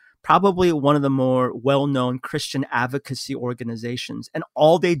 It's probably one of the more well-known Christian advocacy organizations. And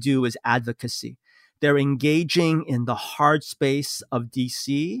all they do is advocacy. They're engaging in the hard space of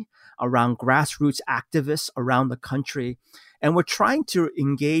DC, around grassroots activists around the country. And we're trying to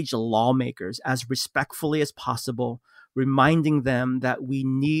engage lawmakers as respectfully as possible, reminding them that we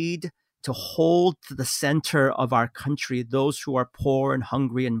need to hold to the center of our country those who are poor and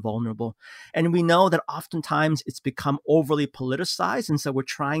hungry and vulnerable. And we know that oftentimes it's become overly politicized. And so we're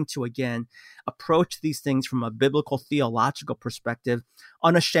trying to, again, approach these things from a biblical theological perspective.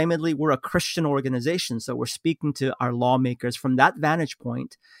 Unashamedly, we're a Christian organization. So we're speaking to our lawmakers from that vantage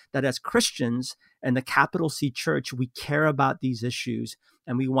point, that as Christians and the capital C Church, we care about these issues.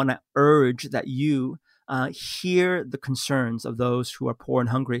 And we want to urge that you hear the concerns of those who are poor and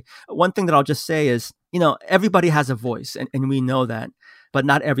hungry. One thing that I'll just say is, everybody has a voice, and we know that, but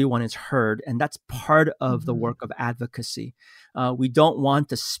not everyone is heard. And that's part of the work of advocacy. We don't want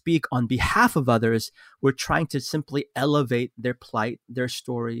to speak on behalf of others. We're trying to simply elevate their plight, their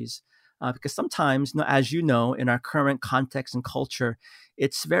stories. Because sometimes, as you know, in our current context and culture,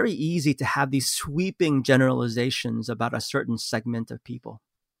 it's very easy to have these sweeping generalizations about a certain segment of people.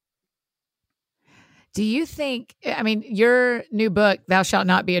 Do you think, your new book, Thou Shalt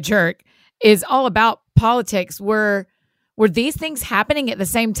Not Be a Jerk, is all about politics. Were these things happening at the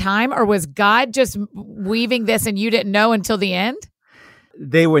same time, or was God just weaving this and you didn't know until the end?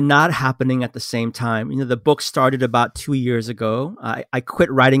 They were not happening at the same time. The book started about 2 years ago. I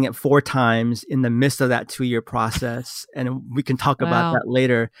quit writing it 4 times in the midst of that 2-year process. And we can talk about that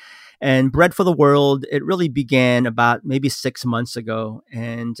later. And Bread for the World, it really began about maybe 6 months ago.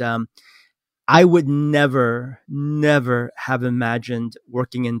 And I would never have imagined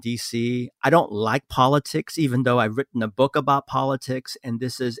working in DC. I don't like politics, even though I've written a book about politics. And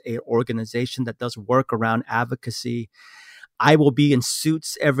this is an organization that does work around advocacy. I will be in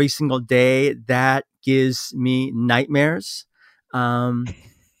suits every single day. That gives me nightmares.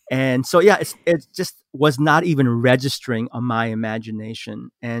 And so, it just was not even registering on my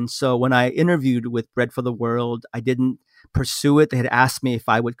imagination. And so when I interviewed with Bread for the World, I didn't pursue it. They had asked me if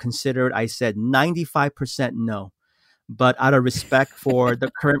I would consider it. I said 95% no. But out of respect for the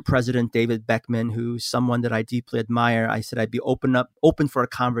current president, David Beckman, who's someone that I deeply admire, I said I'd be open for a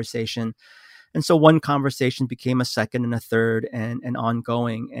conversation. And so one conversation became a second and a third and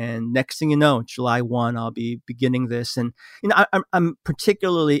ongoing. And next thing you know, July 1, I'll be beginning this. And, I'm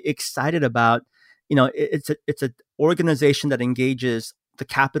particularly excited about, it's an organization that engages the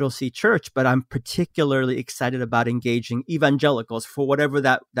capital C Church, but I'm particularly excited about engaging evangelicals, for whatever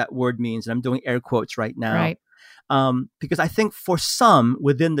that word means. And I'm doing air quotes right now. Right. Because I think for some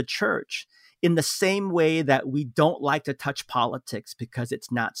within the church, in the same way that we don't like to touch politics because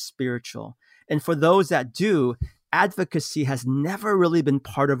it's not spiritual, and for those that do, advocacy has never really been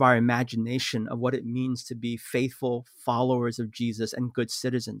part of our imagination of what it means to be faithful followers of Jesus and good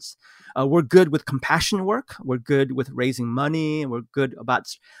citizens. We're good with compassion work. We're good with raising money. And we're good about,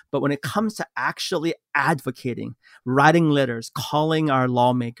 but when it comes to actually advocating, writing letters, calling our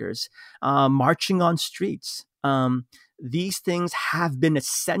lawmakers, marching on streets, these things have been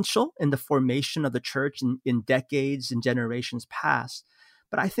essential in the formation of the church in decades and generations past.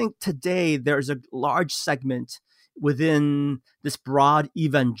 But I think today there's a large segment within this broad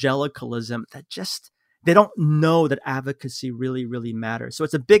evangelicalism that they don't know that advocacy really, really matters. So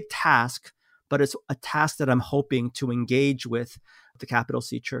it's a big task, but it's a task that I'm hoping to engage with the capital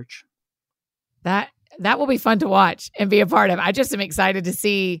C Church. That will be fun to watch and be a part of. I just am excited to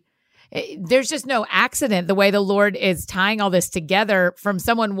see. There's just no accident the way the Lord is tying all this together, from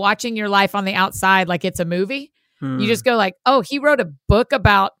someone watching your life on the outside like it's a movie. You just go like, oh, he wrote a book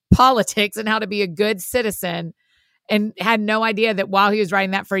about politics and how to be a good citizen, and had no idea that while he was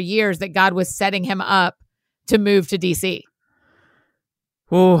writing that for years, that God was setting him up to move to DC.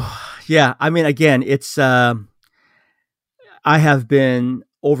 Oh, yeah. Again, it's, I have been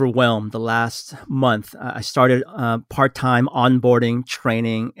overwhelmed the last month. I started part-time onboarding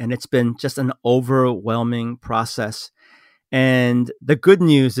training, and it's been just an overwhelming process. And the good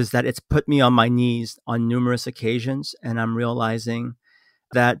news is that it's put me on my knees on numerous occasions. And I'm realizing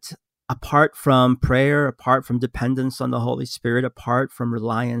that apart from prayer, apart from dependence on the Holy Spirit, apart from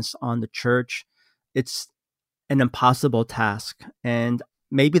reliance on the church, it's an impossible task. And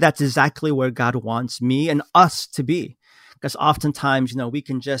maybe that's exactly where God wants me and us to be. Because oftentimes, we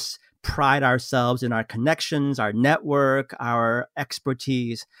can just pride ourselves in our connections, our network, our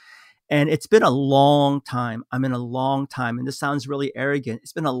expertise. And it's been a long time. I'm in a long time, and this sounds really arrogant.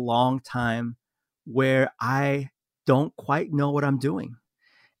 It's been a long time where I don't quite know what I'm doing.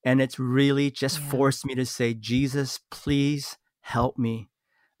 And it's really just forced me to say, Jesus, please help me.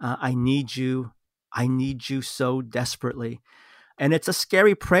 I need you. I need you so desperately. And it's a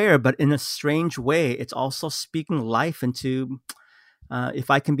scary prayer, but in a strange way, it's also speaking life into,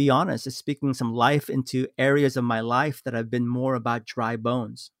 if I can be honest, it's speaking some life into areas of my life that have been more about dry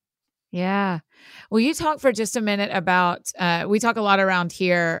bones. Yeah. Will you talk for just a minute about, we talk a lot around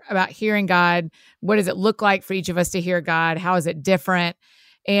here about hearing God. What does it look like for each of us to hear God? How is it different?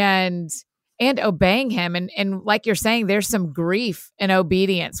 And obeying him. And like you're saying, there's some grief in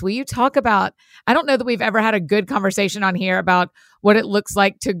obedience. Will you talk about, I don't know that we've ever had a good conversation on here about what it looks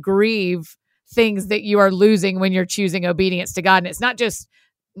like to grieve things that you are losing when you're choosing obedience to God. And it's not just,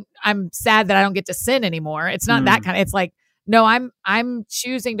 I'm sad that I don't get to sin anymore. It's not that kind of, it's like, no, I'm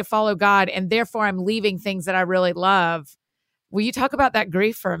choosing to follow God, and therefore I'm leaving things that I really love. Will you talk about that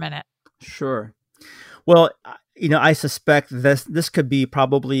grief for a minute? Sure. Well, I suspect this could be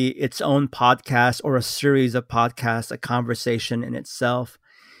probably its own podcast or a series of podcasts, a conversation in itself.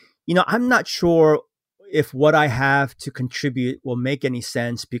 I'm not sure if what I have to contribute will make any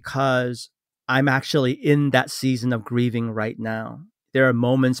sense, because I'm actually in that season of grieving right now. There are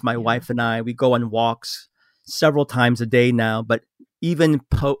moments my wife and I, we go on walks several times a day now, but even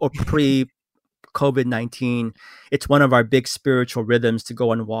pre COVID-19, it's one of our big spiritual rhythms to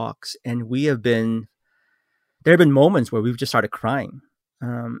go on walks. And there have been moments where we've just started crying,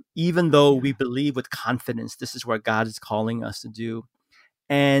 even though we believe with confidence this is where God is calling us to do.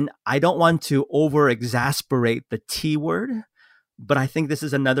 And I don't want to over exasperate the T word, but I think this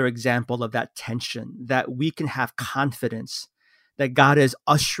is another example of that tension, that we can have confidence that God is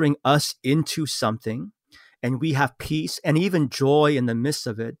ushering us into something, and we have peace and even joy in the midst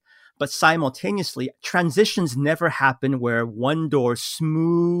of it. But simultaneously, transitions never happen where one door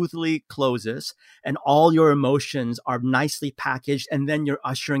smoothly closes and all your emotions are nicely packaged, and then you're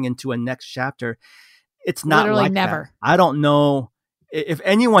ushering into a next chapter. It's not literally like never. that. I don't know if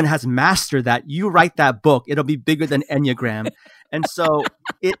anyone has mastered that. You write that book, it'll be bigger than Enneagram. And so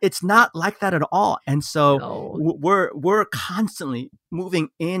it's not like that at all. And so we're constantly moving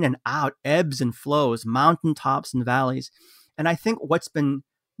in and out, ebbs and flows, mountaintops and valleys. And I think what's been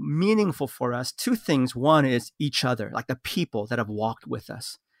meaningful for us, two things. One is each other, like the people that have walked with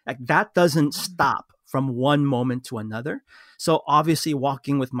us. Like that doesn't stop from one moment to another. So obviously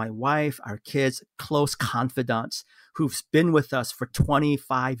walking with my wife, our kids, close confidants who've been with us for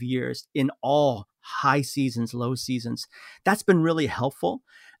 25 years in all high seasons, low seasons, that's been really helpful.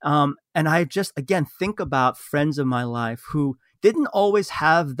 And I just, again, think about friends of my life who didn't always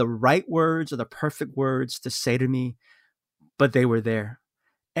have the right words or the perfect words to say to me, but they were there.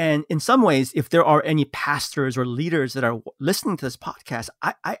 And in some ways, if there are any pastors or leaders that are listening to this podcast,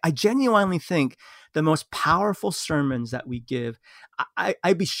 I genuinely think the most powerful sermons that we give,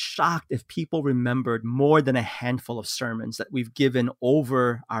 I'd be shocked if people remembered more than a handful of sermons that we've given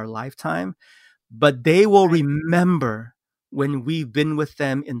over our lifetime, but they will remember when we've been with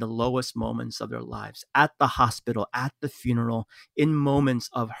them in the lowest moments of their lives, at the hospital, at the funeral, in moments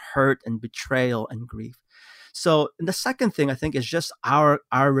of hurt and betrayal and grief. So the second thing I think is just our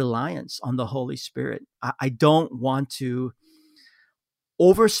reliance on the Holy Spirit. I don't want to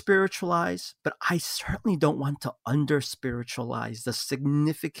over spiritualize, but I certainly don't want to under spiritualize the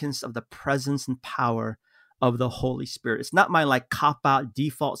significance of the presence and power of the Holy Spirit. It's not my cop out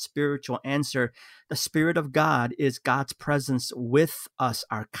default spiritual answer. The Spirit of God is God's presence with us,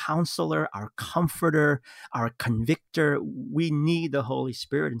 our counselor, our comforter, our convictor. We need the Holy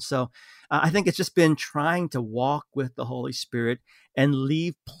Spirit. And so I think it's just been trying to walk with the Holy Spirit and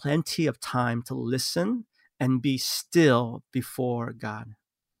leave plenty of time to listen and be still before God.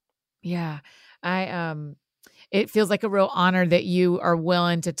 Yeah. It feels like a real honor that you are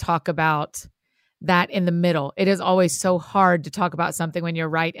willing to talk about that in the middle. It is always so hard to talk about something when you're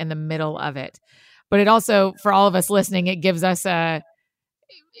right in the middle of it. But it also, for all of us listening, it gives us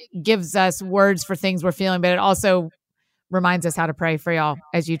words for things we're feeling, but it also reminds us how to pray for y'all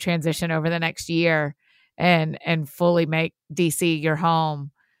as you transition over the next year and fully make DC your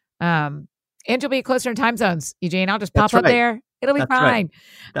home. And you'll be closer in time zones, Eugene. I'll just pop up there It'll be That's right. fine.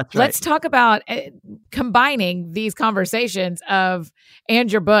 That's right. Let's talk about combining these conversations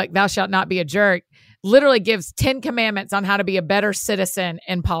and your book, Thou Shalt Not Be a Jerk, literally gives 10 commandments on how to be a better citizen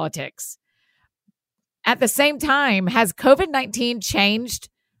in politics. At the same time, has COVID-19 changed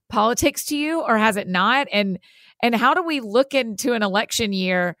politics to you, or has it not? And how do we look into an election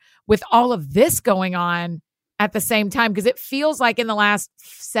year with all of this going on at the same time? Because it feels like in the last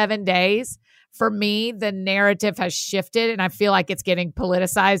 7 days, for me, the narrative has shifted and I feel like it's getting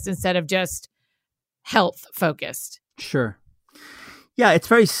politicized instead of just health focused. Sure. Yeah, it's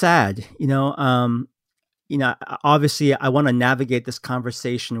very sad. Obviously I want to navigate this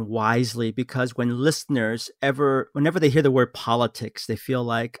conversation wisely, because when listeners whenever they hear the word politics, they feel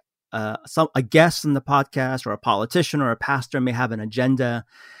like a guest in the podcast or a politician or a pastor may have an agenda.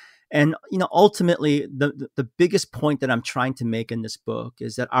 And, ultimately, the biggest point that I'm trying to make in this book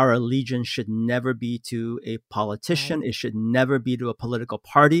is that our allegiance should never be to a politician. Right. It should never be to a political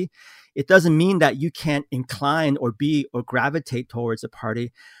party. It doesn't mean that you can't incline or gravitate towards a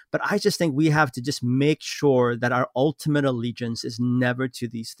party. But I just think we have to just make sure that our ultimate allegiance is never to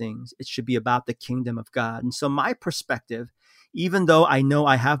these things. It should be about the kingdom of God. And so my perspective, even though I know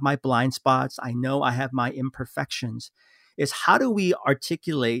I have my blind spots, I know I have my imperfections, is how do we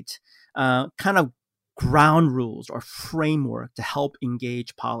articulate kind of ground rules or framework to help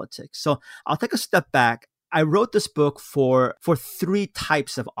engage politics? So I'll take a step back. I wrote this book for 3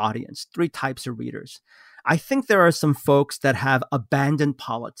 types of audience, 3 types of readers. I think there are some folks that have abandoned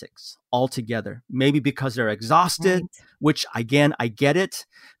politics altogether, maybe because they're exhausted, right. Which again, I get it.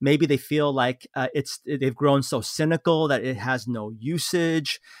 Maybe they feel like they've grown so cynical that it has no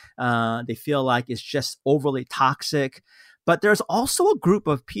usage. They feel like it's just overly toxic. But there's also a group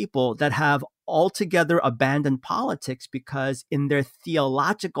of people that have altogether abandoned politics because in their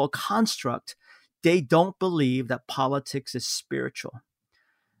theological construct, they don't believe that politics is spiritual.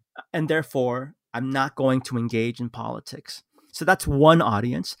 And therefore, I'm not going to engage in politics. So that's one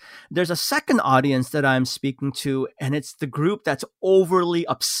audience. There's a second audience that I'm speaking to, and it's the group that's overly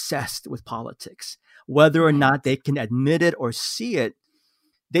obsessed with politics. Whether or not they can admit it or see it,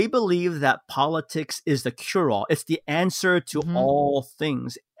 they believe that politics is the cure-all. It's the answer to all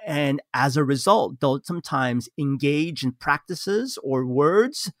things. And as a result, they'll sometimes engage in practices or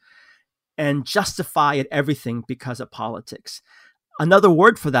words and justify it everything because of politics. Another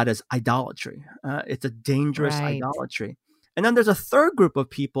word for that is idolatry. It's a dangerous idolatry. And then there's a third group of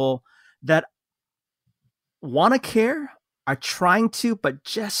people that want to care, are trying to, but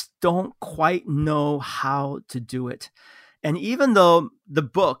just don't quite know how to do it. And even though the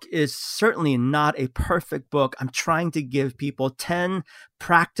book is certainly not a perfect book, I'm trying to give people 10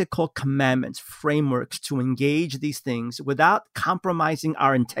 practical commandments, frameworks to engage these things without compromising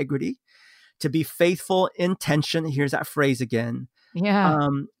our integrity, to be faithful in tension. Here's that phrase again. Yeah.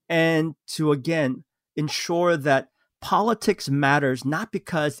 And to, again, ensure that politics matters, not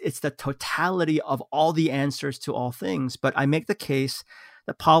because it's the totality of all the answers to all things, but I make the case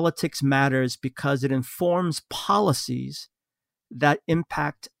that politics matters because it informs policies that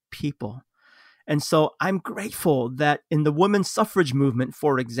impact people. And so I'm grateful that in the women's suffrage movement,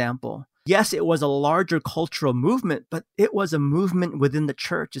 for example, yes, it was a larger cultural movement, but it was a movement within the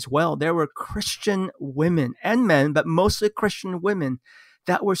church as well. There were Christian women and men, but mostly Christian women,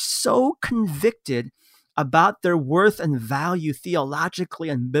 that were so convicted about their worth and value theologically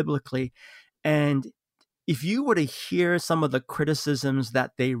and biblically. And if you were to hear some of the criticisms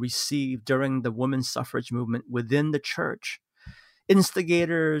that they received during the women's suffrage movement within the church,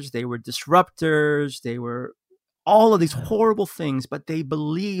 instigators, they were disruptors, they were all of these horrible things, but they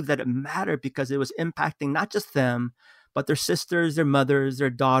believed that it mattered because it was impacting not just them, but their sisters, their mothers, their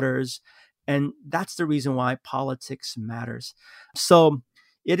daughters. And that's the reason why politics matters. So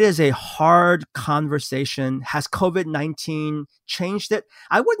it is a hard conversation. Has COVID-19 changed it?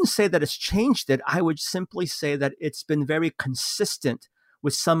 I wouldn't say that it's changed it. I would simply say that it's been very consistent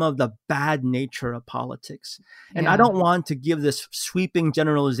with some of the bad nature of politics. And I don't want to give this sweeping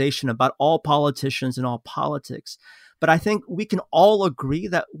generalization about all politicians and all politics, but I think we can all agree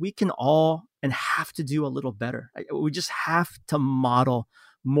that we can all and have to do a little better. We just have to model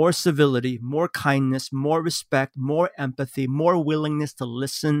more civility, more kindness, more respect, more empathy, more willingness to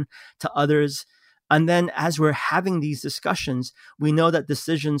listen to others. And then as we're having these discussions, we know that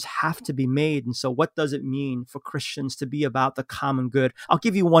decisions have to be made. And so what does it mean for Christians to be about the common good? I'll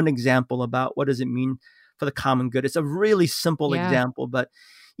give you one example about what does it mean for the common good. It's a really simple example, but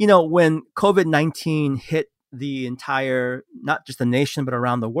when COVID-19 hit the entire, not just the nation, but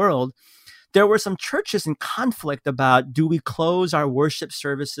around the world, there were some churches in conflict about, do we close our worship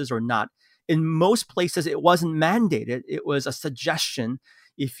services or not? In most places, it wasn't mandated. It was a suggestion.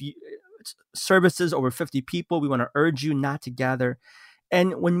 If you services over 50 people, we want to urge you not to gather.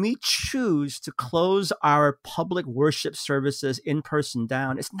 And when we choose to close our public worship services in person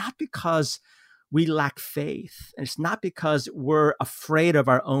down, it's not because we lack faith. And it's not because we're afraid of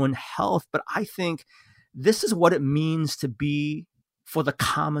our own health, but I think this is what it means to be for the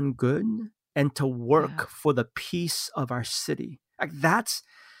common good and to work for the peace of our city. Like that's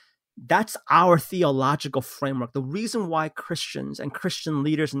our theological framework. The reason why Christians and Christian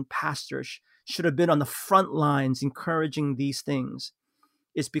leaders and pastors should have been on the front lines encouraging these things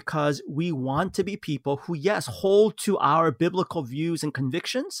is because we want to be people who, yes, hold to our biblical views and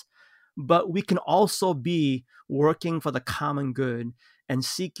convictions, but we can also be working for the common good and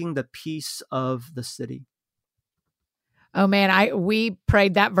seeking the peace of the city. Oh man, we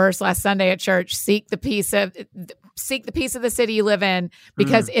prayed that verse last Sunday at church. Seek the peace of the city you live in,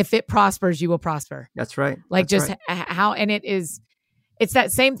 because if it prospers, you will prosper. That's right. Like That's just right. how, and it's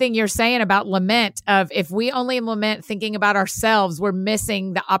that same thing you're saying about lament of if we only lament thinking about ourselves, we're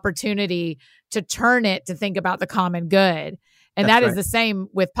missing the opportunity to turn it to think about the common good. And That's that right. is the same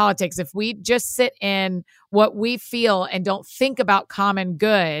with politics. If we just sit in what we feel and don't think about common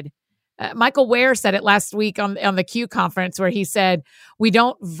good, Michael Ware said it last week on the Q conference where he said, we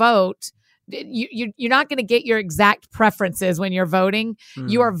don't vote. You're not going to get your exact preferences when you're voting.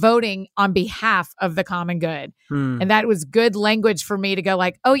 You are voting on behalf of the common good. And that was good language for me to go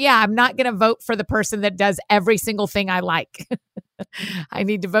like, oh yeah, I'm not going to vote for the person that does every single thing I like. I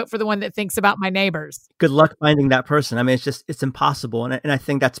need to vote for the one that thinks about my neighbors. Good luck finding that person. I mean, it's impossible. And I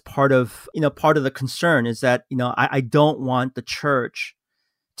think that's part of the concern is that, I don't want the church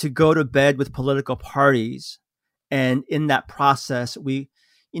to go to bed with political parties. And in that process,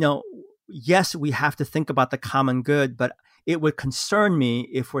 yes, we have to think about the common good, but it would concern me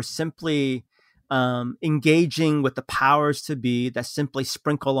if we're simply engaging with the powers to be that simply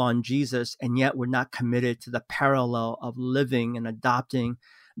sprinkle on Jesus, and yet we're not committed to the parallel of living and adopting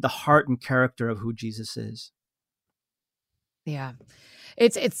the heart and character of who Jesus is. Yeah.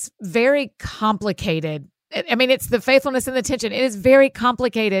 It's very complicated. I mean, it's the faithfulness and the tension. It is very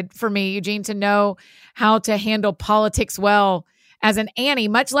complicated for me, Eugene, to know how to handle politics well as an Annie,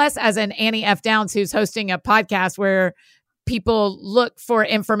 much less as an Annie F. Downs, who's hosting a podcast where people look for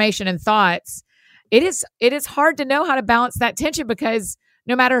information and thoughts. It is hard to know how to balance that tension because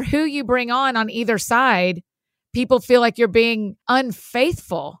no matter who you bring on either side, people feel like you're being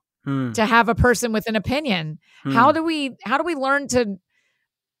unfaithful to have a person with an opinion. How do we learn to,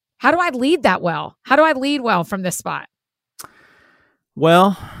 how do I lead that well? How do I lead well from this spot?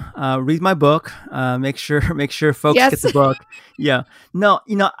 Well, read my book. Make sure folks get the book. Yeah. No,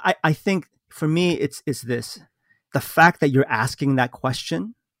 I think for me, it's this. The fact that you're asking that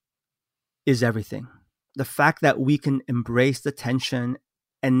question is everything. The fact that we can embrace the tension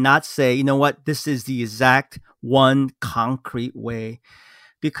and not say, you know what, this is the exact one concrete way.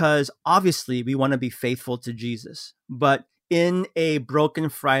 Because obviously we want to be faithful to Jesus. But in a broken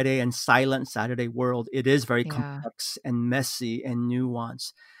Friday and silent Saturday world, it is very complex and messy and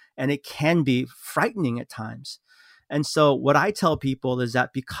nuanced. And it can be frightening at times. And so what I tell people is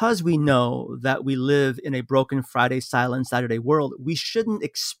that because we know that we live in a broken Friday, silent Saturday world, we shouldn't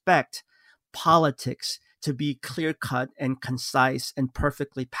expect politics to be clear-cut and concise and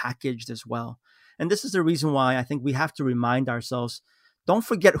perfectly packaged as well. And this is the reason why I think we have to remind ourselves, don't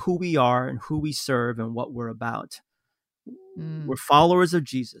forget who we are and who we serve and what we're about. We're followers of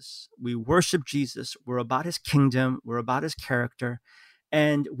Jesus. We worship Jesus. We're about his kingdom. We're about his character.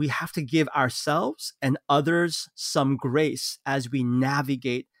 And we have to give ourselves and others some grace as we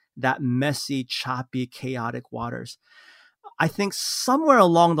navigate that messy, choppy, chaotic waters. I think somewhere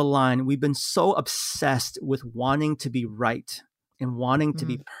along the line, we've been so obsessed with wanting to be right and wanting to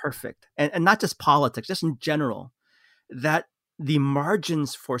be perfect, and not just politics, just in general, that the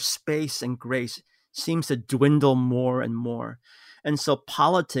margins for space and grace seems to dwindle more and more. And so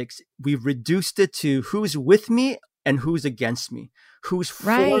politics, we've reduced it to who's with me and who's against me, who's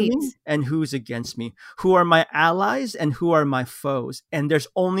for me and who's against me, who are my allies and who are my foes. And there's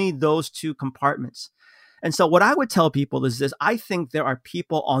only those two compartments. And so what I would tell people is this: I think there are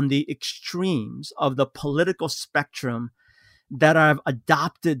people on the extremes of the political spectrum that have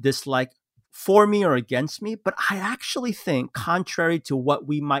adopted this like for me or against me. But I actually think, contrary to what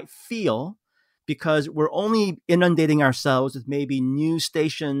we might feel, because we're only inundating ourselves with maybe news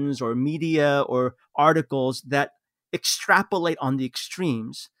stations or media or articles that extrapolate on the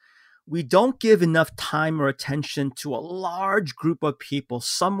extremes, we don't give enough time or attention to a large group of people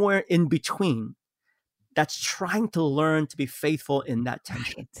somewhere in between that's trying to learn to be faithful in that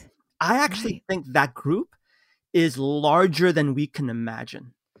tension. I actually Right. think that group is larger than we can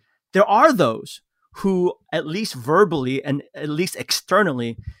imagine. There are those who, at least verbally and at least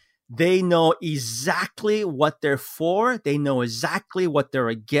externally, they know exactly what they're for. They know exactly what they're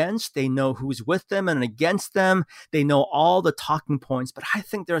against. They know who's with them and against them. They know all the talking points. But I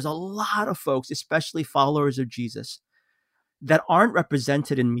think there's a lot of folks, especially followers of Jesus, that aren't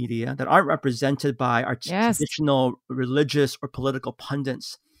represented in media, that aren't represented by our Yes. traditional religious or political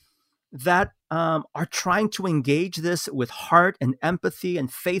pundits, that are trying to engage this with heart and empathy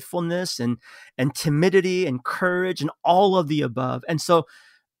and faithfulness and timidity and courage and all of the above. And so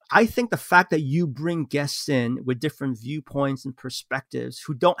I think the fact that you bring guests in with different viewpoints and perspectives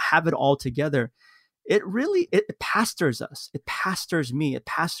who don't have it all together, it pastors us. It pastors me. It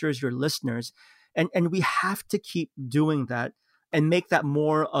pastors your listeners. And we have to keep doing that and make that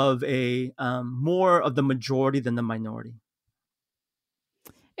more of the majority than the minority.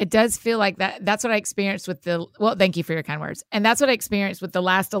 It does feel like that. That's what I experienced with well, thank you for your kind words. And that's what I experienced with the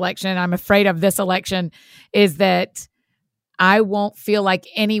last election. I'm afraid of this election is that I won't feel like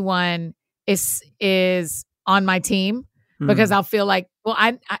anyone is on my team because I'll feel like, well,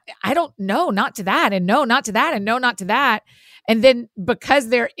 I don't know, not to that, and no, not to that, and no, not to that. And then because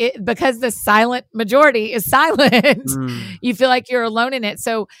the silent majority is silent, you feel like you're alone in it.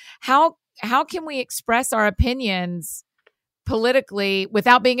 So how can we express our opinions politically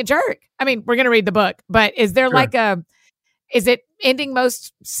without being a jerk? I mean, we're going to read the book, but is there Sure. is it ending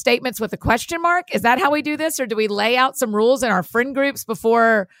most statements with a question mark? Is that how we do this? Or do we lay out some rules in our friend groups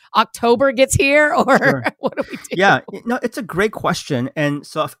before October gets here? Or Sure. what do we do? Yeah, no, it's a great question. And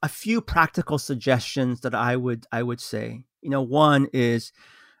so a few practical suggestions that I would say, one is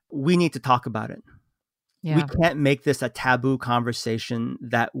we need to talk about it. We Yeah. can't make this a taboo conversation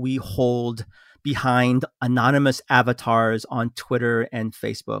that we hold behind anonymous avatars on Twitter and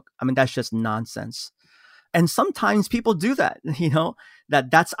Facebook. I mean, that's just nonsense. And sometimes people do that,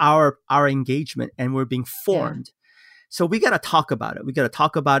 that's our engagement and we're being formed. So we got to talk about it. We got to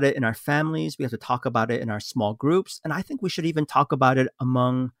talk about it in our families. We have to talk about it in our small groups. And I think we should even talk about it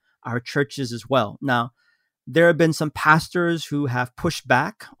among our churches as well. Now, there have been some pastors who have pushed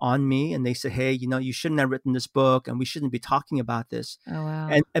back on me and they said, hey, you shouldn't have written this book and we shouldn't be talking about this. Oh,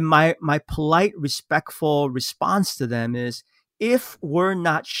 wow. And my polite, respectful response to them is, if we're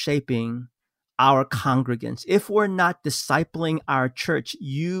not shaping our congregants, if we're not discipling our church,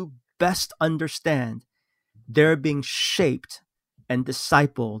 you best understand they're being shaped and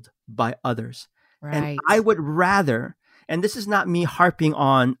discipled by others. Right. And I would rather, and this is not me harping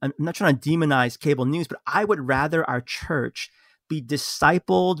on, I'm not trying to demonize cable news, but I would rather our church be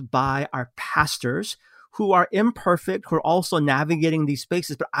discipled by our pastors who are imperfect, who are also navigating these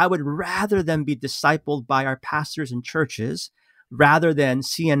spaces, but I would rather them be discipled by our pastors and churches rather than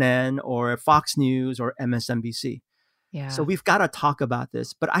CNN or Fox News or MSNBC. Yeah. So we've got to talk about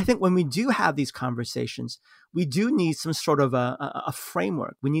this. But I think when we do have these conversations, we do need some sort of a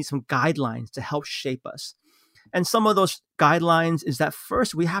framework. We need some guidelines to help shape us. And some of those guidelines is that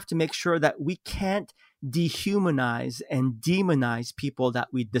first, we have to make sure that we can't dehumanize and demonize people that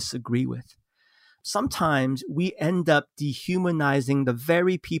we disagree with. Sometimes we end up dehumanizing the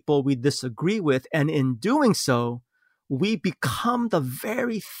very people we disagree with. And in doing so, we become the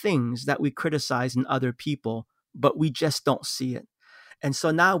very things that we criticize in other people, but we just don't see it. And so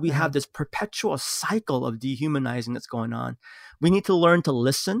now we have this perpetual cycle of dehumanizing that's going on. We need to learn to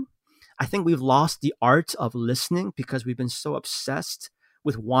listen. I think we've lost the art of listening because we've been so obsessed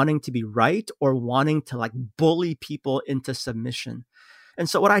with wanting to be right or wanting to bully people into submission. And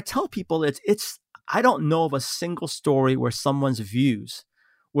so what I tell people is I don't know of a single story where someone's views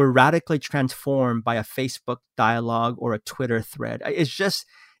were radically transformed by a Facebook dialogue or a Twitter thread.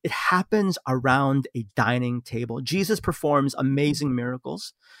 It happens around a dining table. Jesus performs amazing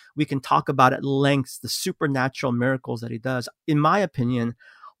miracles. We can talk about at length the supernatural miracles that he does. In my opinion,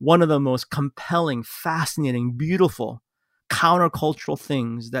 one of the most compelling, fascinating, beautiful, countercultural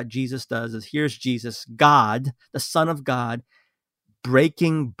things that Jesus does is here's Jesus, God, the Son of God,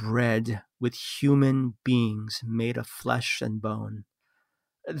 breaking bread with human beings made of flesh and bone.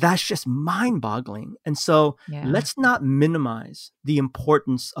 That's just mind-boggling. And so let's not minimize the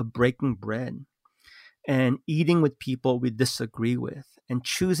importance of breaking bread and eating with people we disagree with and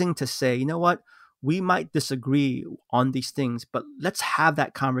choosing to say, you know what, we might disagree on these things, but let's have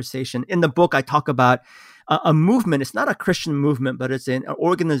that conversation. In the book, I talk about a movement. It's not a Christian movement, but it's an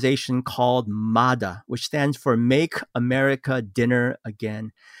organization called MADA, which stands for Make America Dinner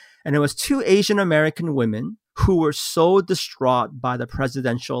Again. And it was two Asian American women who were so distraught by the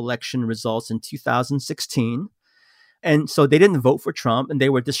presidential election results in 2016 And so they didn't vote for Trump, and they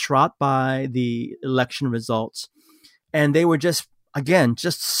were distraught by the election results. And they were just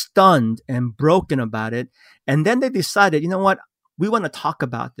stunned and broken about it. And then they decided, you know what? We want to talk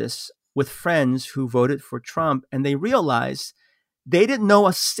about this with friends who voted for Trump. And they realized they didn't know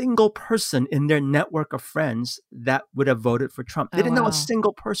a single person in their network of friends that would have voted for Trump. They didn't know a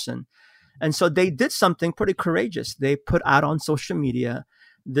single person. And so they did something pretty courageous. They put out on social media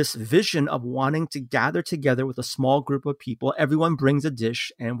this vision of wanting to gather together with a small group of people. Everyone brings a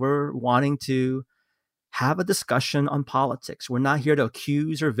dish, and we're wanting to have a discussion on politics. We're not here to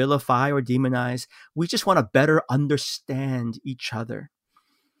accuse or vilify or demonize. We just want to better understand each other.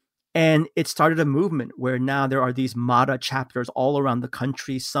 And it started a movement where now there are these MADA chapters all around the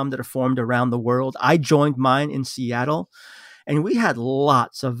country, some that are formed around the world. I joined mine in Seattle, and we had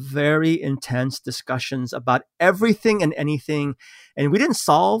lots of very intense discussions about everything and anything. And we didn't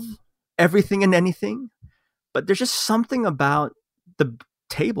solve everything and anything, but there's just something about the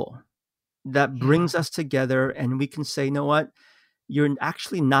table that brings us together, and we can say, you know what? You're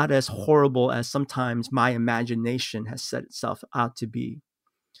actually not as horrible as sometimes my imagination has set itself out to be.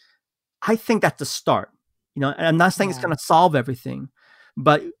 I think that's the start. And I'm not saying it's going to solve everything,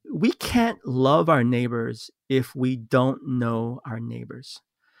 but we can't love our neighbors if we don't know our neighbors.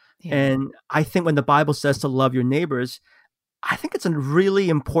 Yeah. And I think when the Bible says to love your neighbors, I think it's a really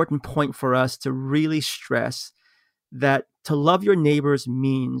important point for us to really stress that to love your neighbors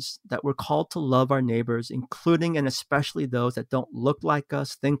means that we're called to love our neighbors, including and especially those that don't look like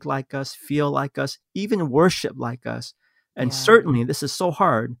us, think like us, feel like us, even worship like us. And certainly, this is so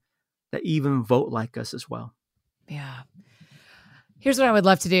hard, that even vote like us as well. Yeah. Here's what I would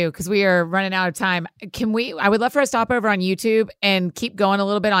love to do, because we are running out of time. I would love for us to hop over on YouTube and keep going a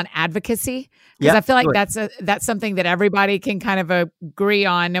little bit on advocacy, because I feel like that's something that everybody can kind of agree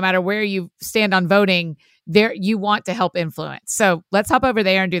on, no matter where you stand on voting. There, you want to help influence. So let's hop over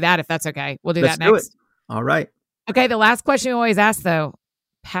there and do that, if that's okay. We'll do that next. All right. Okay. The last question we always ask, though,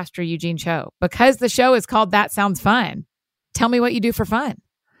 Pastor Eugene Cho, because the show is called That Sounds Fun. Tell me what you do for fun.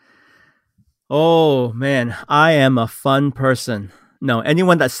 Oh, man, I am a fun person. No,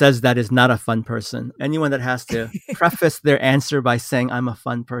 anyone that says that is not a fun person. Anyone that has to preface their answer by saying I'm a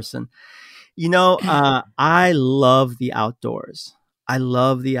fun person. I love the outdoors.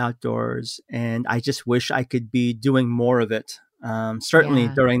 And I just wish I could be doing more of it. Certainly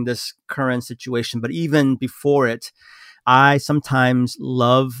during this current situation, but even before it, I sometimes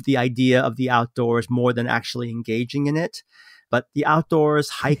love the idea of the outdoors more than actually engaging in it. But the outdoors,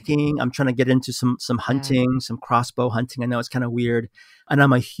 hiking, I'm trying to get into some hunting, some crossbow hunting. I know it's kind of weird. And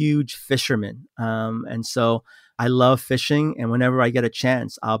I'm a huge fisherman. And so I love fishing. And whenever I get a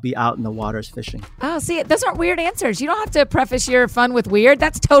chance, I'll be out in the waters fishing. Oh, see, those aren't weird answers. You don't have to preface your fun with weird.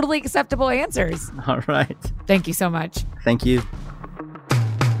 That's totally acceptable answers. All right. Thank you so much. Thank you.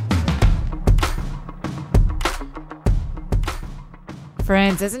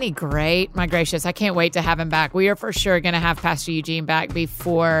 Friends, isn't he great? My gracious, I can't wait to have him back. We are for sure going to have Pastor Eugene back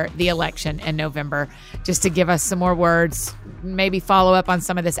before the election in November, just to give us some more words, maybe follow up on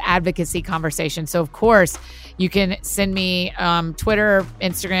some of this advocacy conversation. So, of course, you can send me Twitter,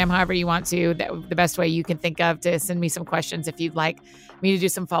 Instagram, however you want to. The best way you can think of to send me some questions if you'd like me to do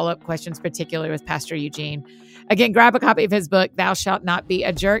some follow-up questions, particularly with Pastor Eugene. Again, grab a copy of his book, Thou Shalt Not Be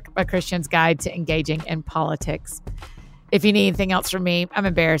a Jerk, A Christian's Guide to Engaging in Politics. If you need anything else from me, I'm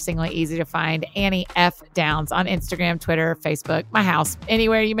embarrassingly easy to find. Annie F. Downs on Instagram, Twitter, Facebook, my house,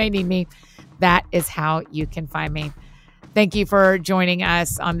 anywhere you may need me. That is how you can find me. Thank you for joining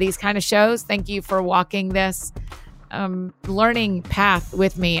us on these kind of shows. Thank you for walking this learning path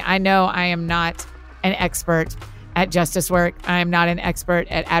with me. I know I am not an expert at justice work. I am not an expert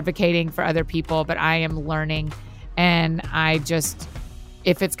at advocating for other people, but I am learning. And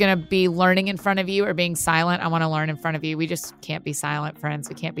if it's going to be learning in front of you or being silent, I want to learn in front of you. We just can't be silent, friends.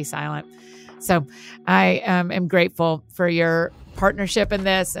 We can't be silent. So I am grateful for your partnership in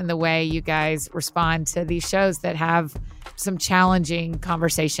this and the way you guys respond to these shows that have some challenging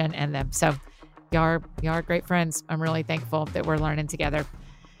conversation in them. So y'all are great friends. I'm really thankful that we're learning together.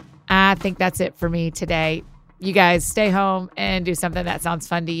 I think that's it for me today. You guys stay home and do something that sounds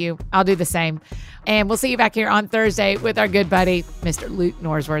fun to you. I'll do the same. And we'll see you back here on Thursday with our good buddy, Mr. Luke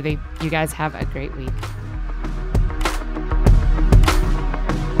Norsworthy. You guys have a great week.